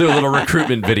 right? So we'll do a little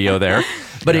recruitment video there.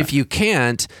 But if you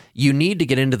can't, you need to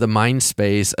get into the mind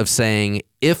space of saying,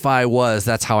 if I was,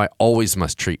 that's how I always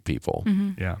must treat people.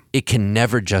 Yeah. It can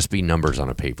never just be numbers on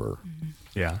a paper.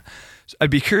 Yeah. I'd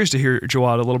be curious to hear,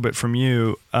 Jawad, a little bit from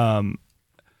you.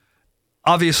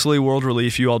 Obviously, World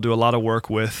Relief, you all do a lot of work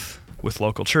with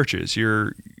local churches.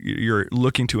 You're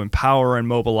looking to empower and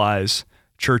mobilize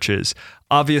churches.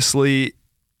 Obviously,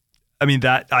 I mean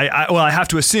that I have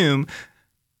to assume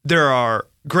there are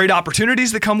great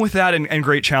opportunities that come with that and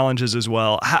great challenges as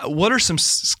well. What are some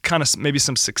kind of maybe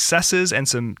some successes and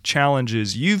some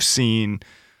challenges you've seen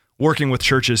working with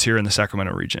churches here in the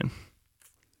Sacramento region?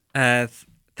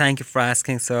 Thank you for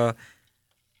asking. So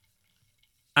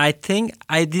I think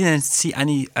I didn't see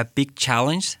a big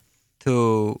challenge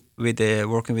with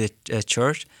working with a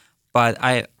church, but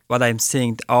what I'm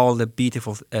seeing all the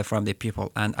beautiful from the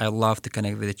people, and I love to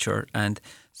connect with the church. And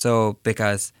so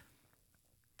because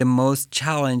the most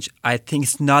challenge, I think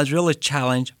it's not really a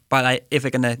challenge, but if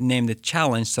I'm gonna name the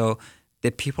challenge, so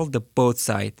the people, the both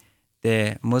side,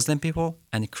 the Muslim people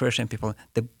and the Christian people,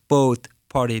 the both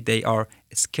party, they are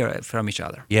scared from each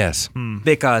other. Yes.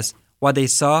 Because what they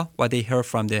saw, what they heard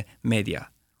from the media.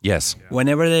 Yes.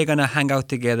 Whenever they're gonna hang out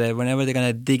together, whenever they're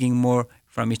gonna digging more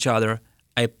from each other,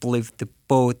 I believe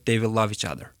they will love each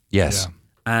other. Yes.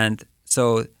 Yeah. And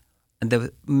so,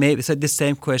 the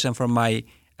same question from my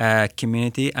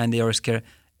community, and they are scared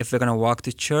if we're gonna walk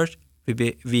to church,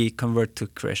 we convert to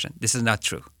Christian. This is not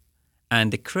true.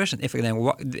 And the Christian, if they're gonna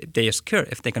walk, they are scared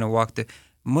if they're gonna walk to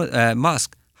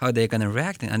mosque, how they're gonna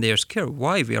react, and they are scared.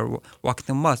 Why we are walking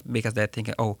to mosque? Because they're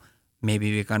thinking, oh,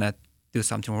 maybe we're gonna do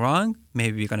something wrong.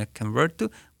 Maybe we're gonna convert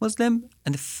to Muslim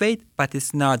and faith, but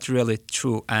it's not really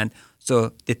true. And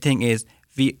so the thing is,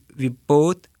 we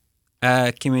both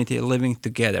community living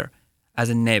together as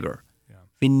a neighbor. Yeah.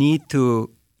 We need to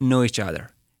know each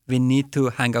other. We need to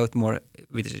hang out more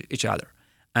with each other.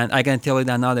 And I can tell you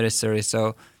another story.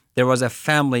 So there was a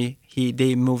family.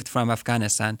 They moved from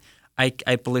Afghanistan. I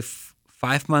believe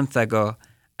 5 months ago,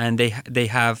 and they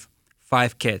have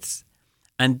 5 kids.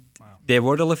 And they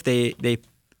were to live. They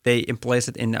placed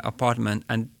it in an apartment,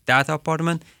 and that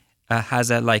apartment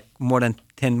has more than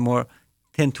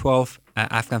 12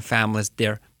 Afghan families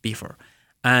there before,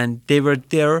 and they were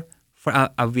there for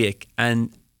a week.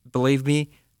 And believe me,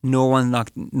 no one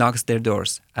knocks their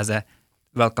doors as a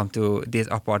welcome to this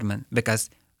apartment, because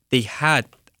they had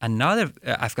another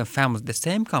Afghan family, the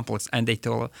same complex, and they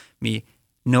told me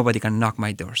nobody can knock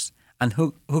my doors. And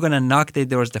who gonna knock their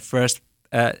doors? The first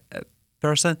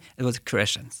person, it was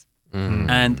Christians. Mm-hmm.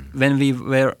 And when we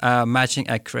were matching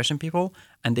Christian people,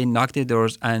 and they knocked their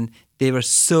doors, and they were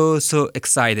so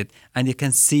excited, and you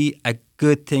can see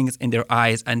good things in their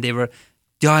eyes, and they were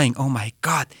dying. Oh my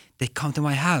God, they come to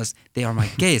my house. They are my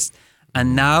guests.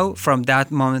 And now, from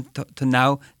that moment to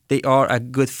now, they are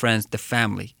good friends, the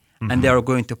family. Mm-hmm. And they are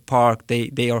going to park.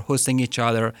 They are hosting each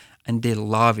other, and they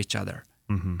love each other.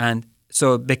 Mm-hmm. And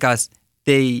so because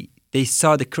they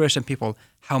saw the Christian people,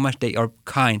 how much they are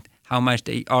kind, how much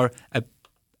they are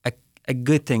a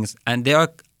good things, and they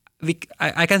are.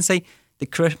 I can say the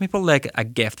Christian people like a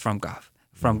gift from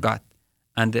God,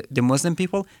 and the Muslim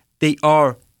people, they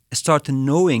are start to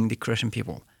knowing the Christian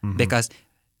people, mm-hmm. because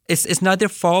it's not their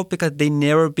fault, because they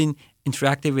never been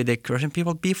interactive with the Christian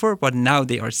people before, but now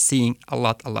they are seeing a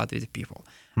lot with the people,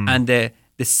 and the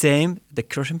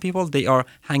Christian people, they are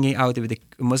hanging out with the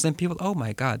Muslim people. Oh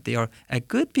my God, they are a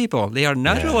good people. They are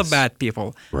not really bad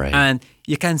people. Right. And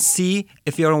you can see,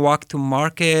 if you walk to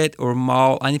market or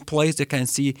mall, any place, you can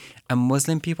see a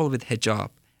Muslim people with hijab,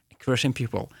 Christian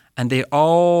people, and they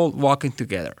all walking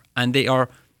together, and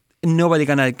nobody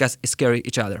gonna scare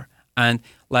each other. And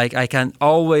I can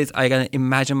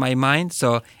imagine my mind.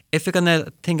 So if you're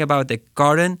gonna think about the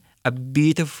garden, a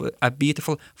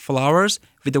beautiful flowers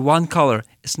with the one color,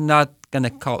 it's not gonna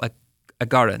call a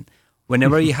garden.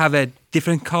 Whenever you have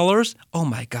different colors, oh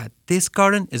my God, this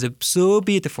garden is so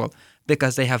beautiful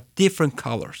because they have different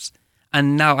colors.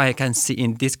 And now I can see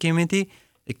in this community,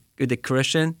 with the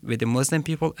Christian, with the Muslim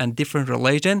people, and different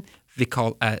religion, we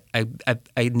call a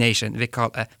nation, we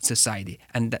call a society,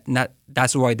 and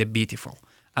that's why they're beautiful.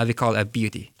 We call it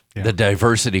beauty. Yeah. The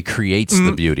diversity creates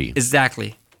the beauty.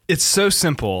 Exactly. It's so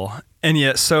simple and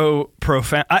yet so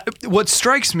profound. What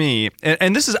strikes me,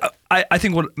 and this is, I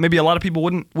think, what maybe a lot of people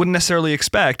wouldn't necessarily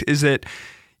expect, is that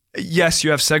yes,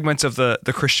 you have segments of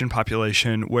the Christian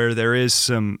population where there is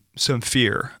some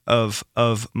fear of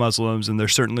Muslims, and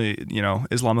there's certainly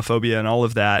Islamophobia and all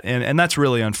of that, and that's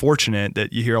really unfortunate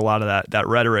that you hear a lot of that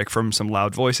rhetoric from some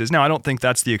loud voices. Now, I don't think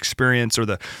that's the experience or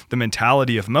the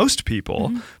mentality of most people,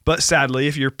 mm-hmm. but sadly,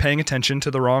 if you're paying attention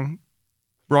to the wrong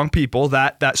people,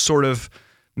 that sort of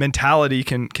mentality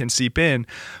can seep in.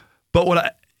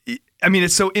 But I mean,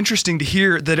 it's so interesting to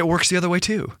hear that it works the other way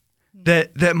too.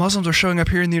 that Muslims are showing up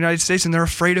here in the United States and they're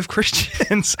afraid of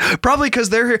Christians. Probably because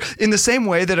they're here in the same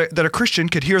way that a Christian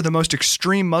could hear the most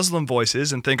extreme Muslim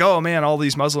voices and think, oh man, all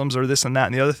these Muslims are this and that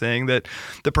and the other thing, that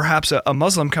perhaps a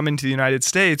Muslim coming to the United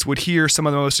States would hear some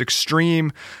of the most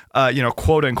extreme,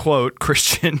 quote unquote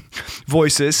Christian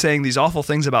voices saying these awful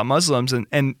things about Muslims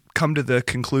and come to the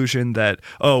conclusion that,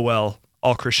 oh, well,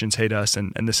 all Christians hate us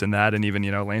and this and that. And even,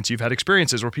 Lance, you've had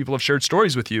experiences where people have shared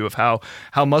stories with you of how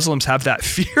Muslims have that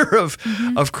fear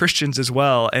of Christians as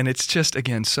well. And it's just,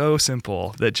 again, so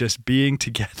simple that just being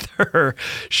together,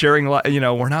 sharing,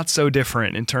 we're not so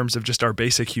different in terms of just our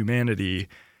basic humanity.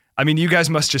 I mean, you guys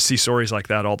must just see stories like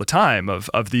that all the time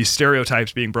of these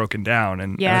stereotypes being broken down.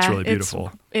 And that's really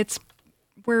beautiful.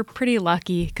 We're pretty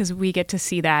lucky because we get to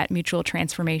see that mutual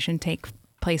transformation take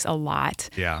place a lot.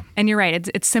 Yeah. And you're right.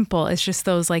 It's simple. It's just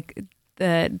those like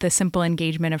the simple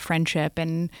engagement of friendship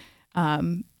and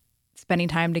spending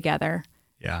time together.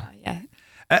 Yeah. Yeah.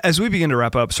 As we begin to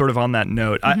wrap up, sort of on that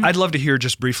note, I'd love to hear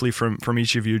just briefly from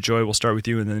each of you. Joy, we'll start with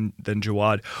you, and then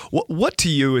Jawad. What to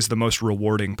you is the most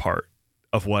rewarding part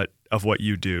of what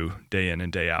you do day in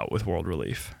and day out with World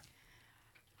Relief?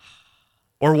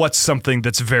 Or what's something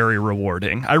that's very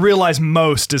rewarding? I realize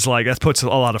most is like, that puts a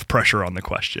lot of pressure on the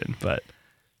question, but.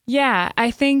 Yeah,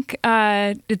 I think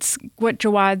it's what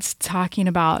Jawad's talking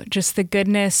about, just the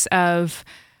goodness of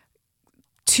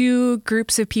two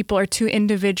groups of people or two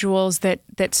individuals that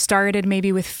started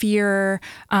maybe with fear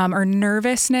or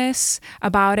nervousness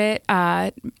about it,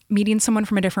 meeting someone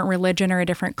from a different religion or a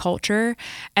different culture,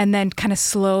 and then kind of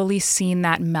slowly seeing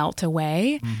that melt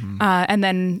away. And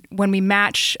then when we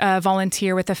match a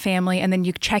volunteer with a family, and then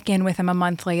you check in with them a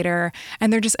month later,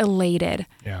 and they're just elated.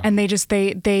 Yeah. And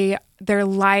their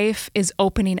life is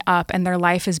opening up and their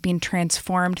life is being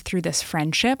transformed through this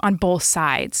friendship on both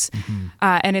sides.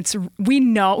 And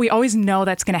we always know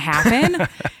that's going to happen.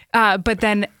 But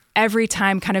then every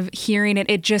time kind of hearing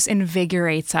it just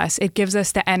invigorates us. It gives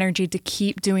us the energy to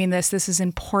keep doing this. This is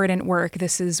important work.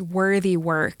 This is worthy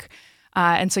work.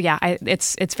 And so, yeah,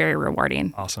 it's very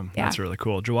rewarding. Awesome. Yeah. That's really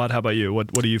cool. Jawad, how about you?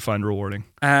 What do you find rewarding?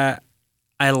 I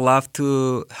love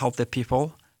to help the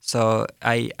people. So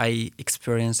I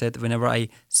experience it whenever I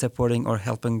supporting or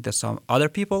helping some other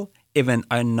people, even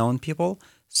unknown people.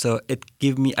 So it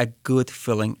gives me a good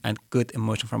feeling and good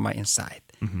emotion from my inside.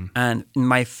 And in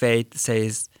my faith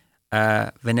says,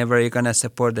 whenever you're gonna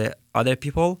support the other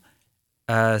people,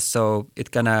 so it's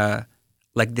gonna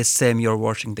like the same you're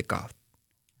worshiping the God.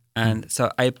 And so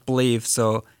I believe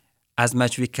so as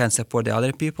much we can support the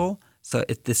other people, so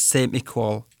it's the same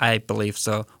equal, I believe,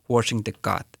 so worshiping the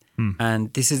God.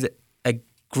 And this is a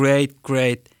great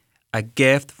a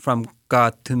gift from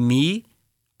God to me.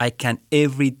 I can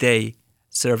every day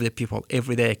serve the people.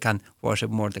 Every day I can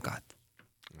worship more the God.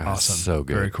 Awesome. So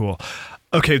good. Very cool.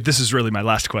 Okay, this is really my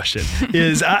last question.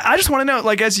 Is I just want to know,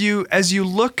 like, as you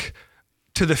look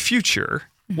to the future,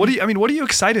 what are you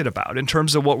excited about in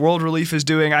terms of what World Relief is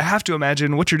doing? I have to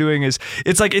imagine what you're doing it's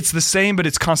the same, but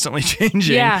it's constantly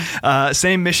changing. Yeah.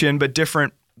 Same mission, but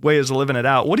different ways of living it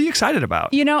out. What are you excited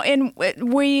about? And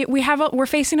we're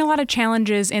facing a lot of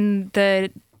challenges in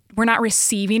we're not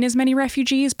receiving as many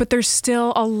refugees, but there's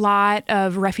still a lot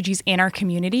of refugees in our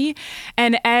community.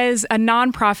 And as a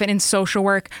nonprofit in social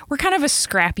work, we're kind of a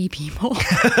scrappy people.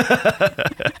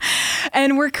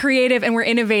 And we're creative and we're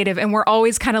innovative and we're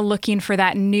always kind of looking for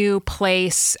that new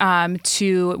place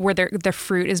to where the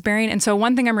fruit is bearing. And so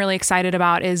one thing I'm really excited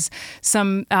about is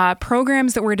some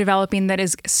programs that we're developing that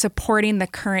is supporting the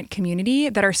current community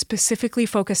that are specifically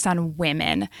focused on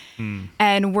women.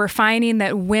 And we're finding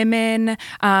that women,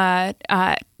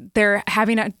 they're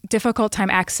having a difficult time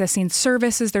accessing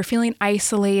services. They're feeling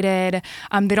isolated.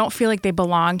 They don't feel like they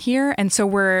belong here. And so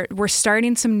we're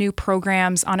starting some new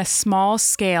programs on a small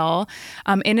scale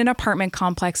in an apartment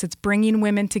complex. It's bringing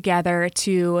women together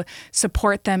to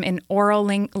support them in oral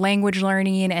language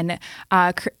learning and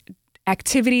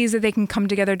activities that they can come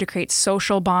together to create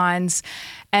social bonds.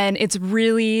 And it's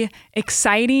really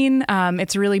exciting.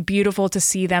 It's really beautiful to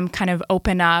see them kind of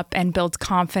open up and build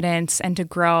confidence and to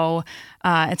grow.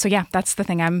 And so, yeah, that's the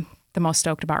thing I'm the most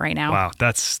stoked about right now. Wow,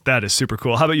 that is super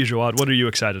cool. How about you, Jawad? What are you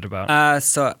excited about?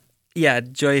 So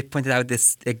Joy pointed out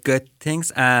this good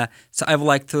things. So I would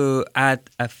like to add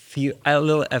a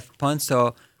little points.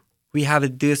 So we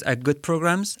have these good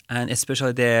programs, and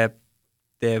especially the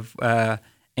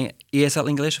ESL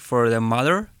English for the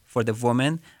mother, for the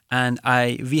woman. And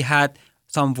we had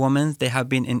some women, they have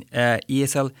been in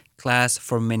ESL class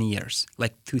for many years,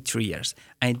 like 2-3 years,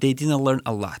 and they didn't learn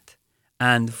a lot.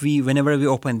 And whenever we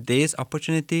open this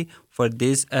opportunity for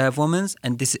these women,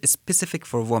 and this is specific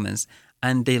for women,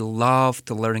 and they love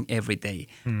to learning every day.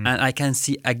 And I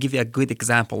give you a good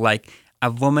example. Like a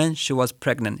woman, she was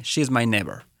pregnant. She's my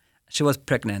neighbor. She was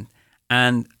pregnant.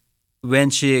 And when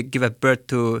she gave birth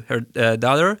to her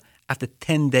daughter, after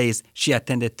 10 days, she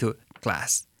attended to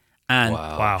class. And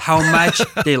how much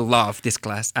they love this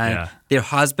class. And their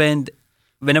husband,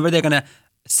 whenever they're going to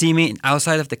see me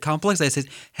outside of the complex, they say,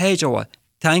 hey, Jawad,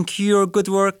 thank you, your good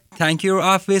work. Thank you, your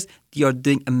office. You're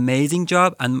doing amazing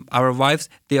job. And our wives,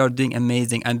 they are doing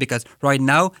amazing. And because right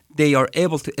now, they are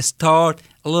able to start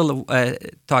a little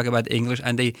talk about English,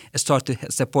 and they start to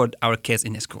support our kids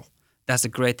in school. That's the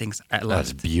great things. I love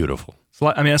That's beautiful.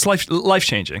 I mean, it's life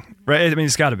changing, right? I mean,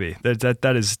 it's got to be.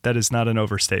 That is not an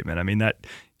overstatement. I mean, that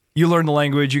you learn the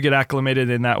language, you get acclimated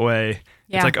in that way.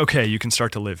 Yeah. It's like, okay, you can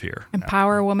start to live here.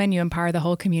 Empower a woman, you empower the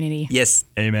whole community. Yes.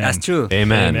 Amen. That's true.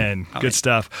 Amen. Good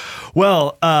stuff.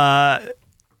 Well,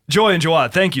 Joy and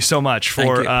Jawad, thank you so much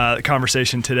for the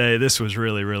conversation today. This was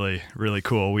really, really, really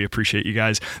cool. We appreciate you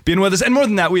guys being with us. And more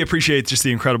than that, we appreciate just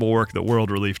the incredible work that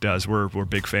World Relief does. We're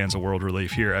big fans of World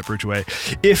Relief here at Bridgeway.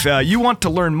 If you want to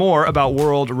learn more about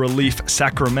World Relief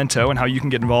Sacramento and how you can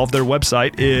get involved, their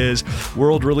website is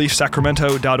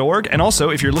worldreliefsacramento.org. And also,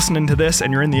 if you're listening to this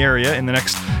and you're in the area in the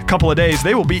next couple of days,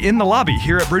 they will be in the lobby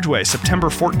here at Bridgeway, September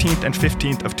 14th and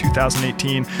 15th of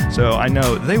 2018. So I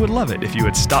know they would love it if you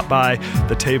would stop by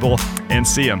the table and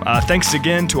see them. Thanks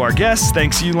again to our guests.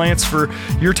 Thanks you, Lance, for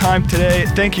your time today.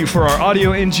 Thank you for our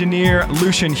audio engineer,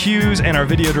 Lucian Hughes, and our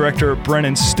video director,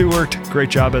 Brennan Stewart. Great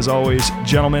job as always,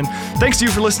 gentlemen. Thanks to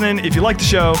you for listening. If you like the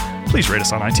show, please rate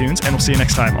us on iTunes, and we'll see you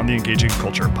next time on the Engaging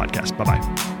Culture podcast. Bye-bye.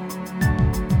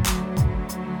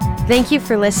 Thank you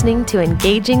for listening to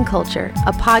Engaging Culture,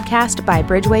 a podcast by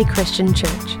Bridgeway Christian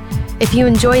Church. If you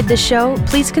enjoyed the show,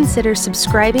 please consider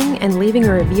subscribing and leaving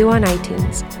a review on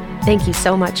iTunes. Thank you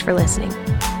so much for listening.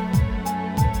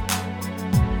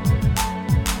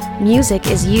 Music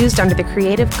is used under the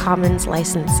Creative Commons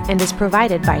license and is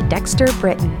provided by Dexter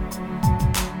Britton.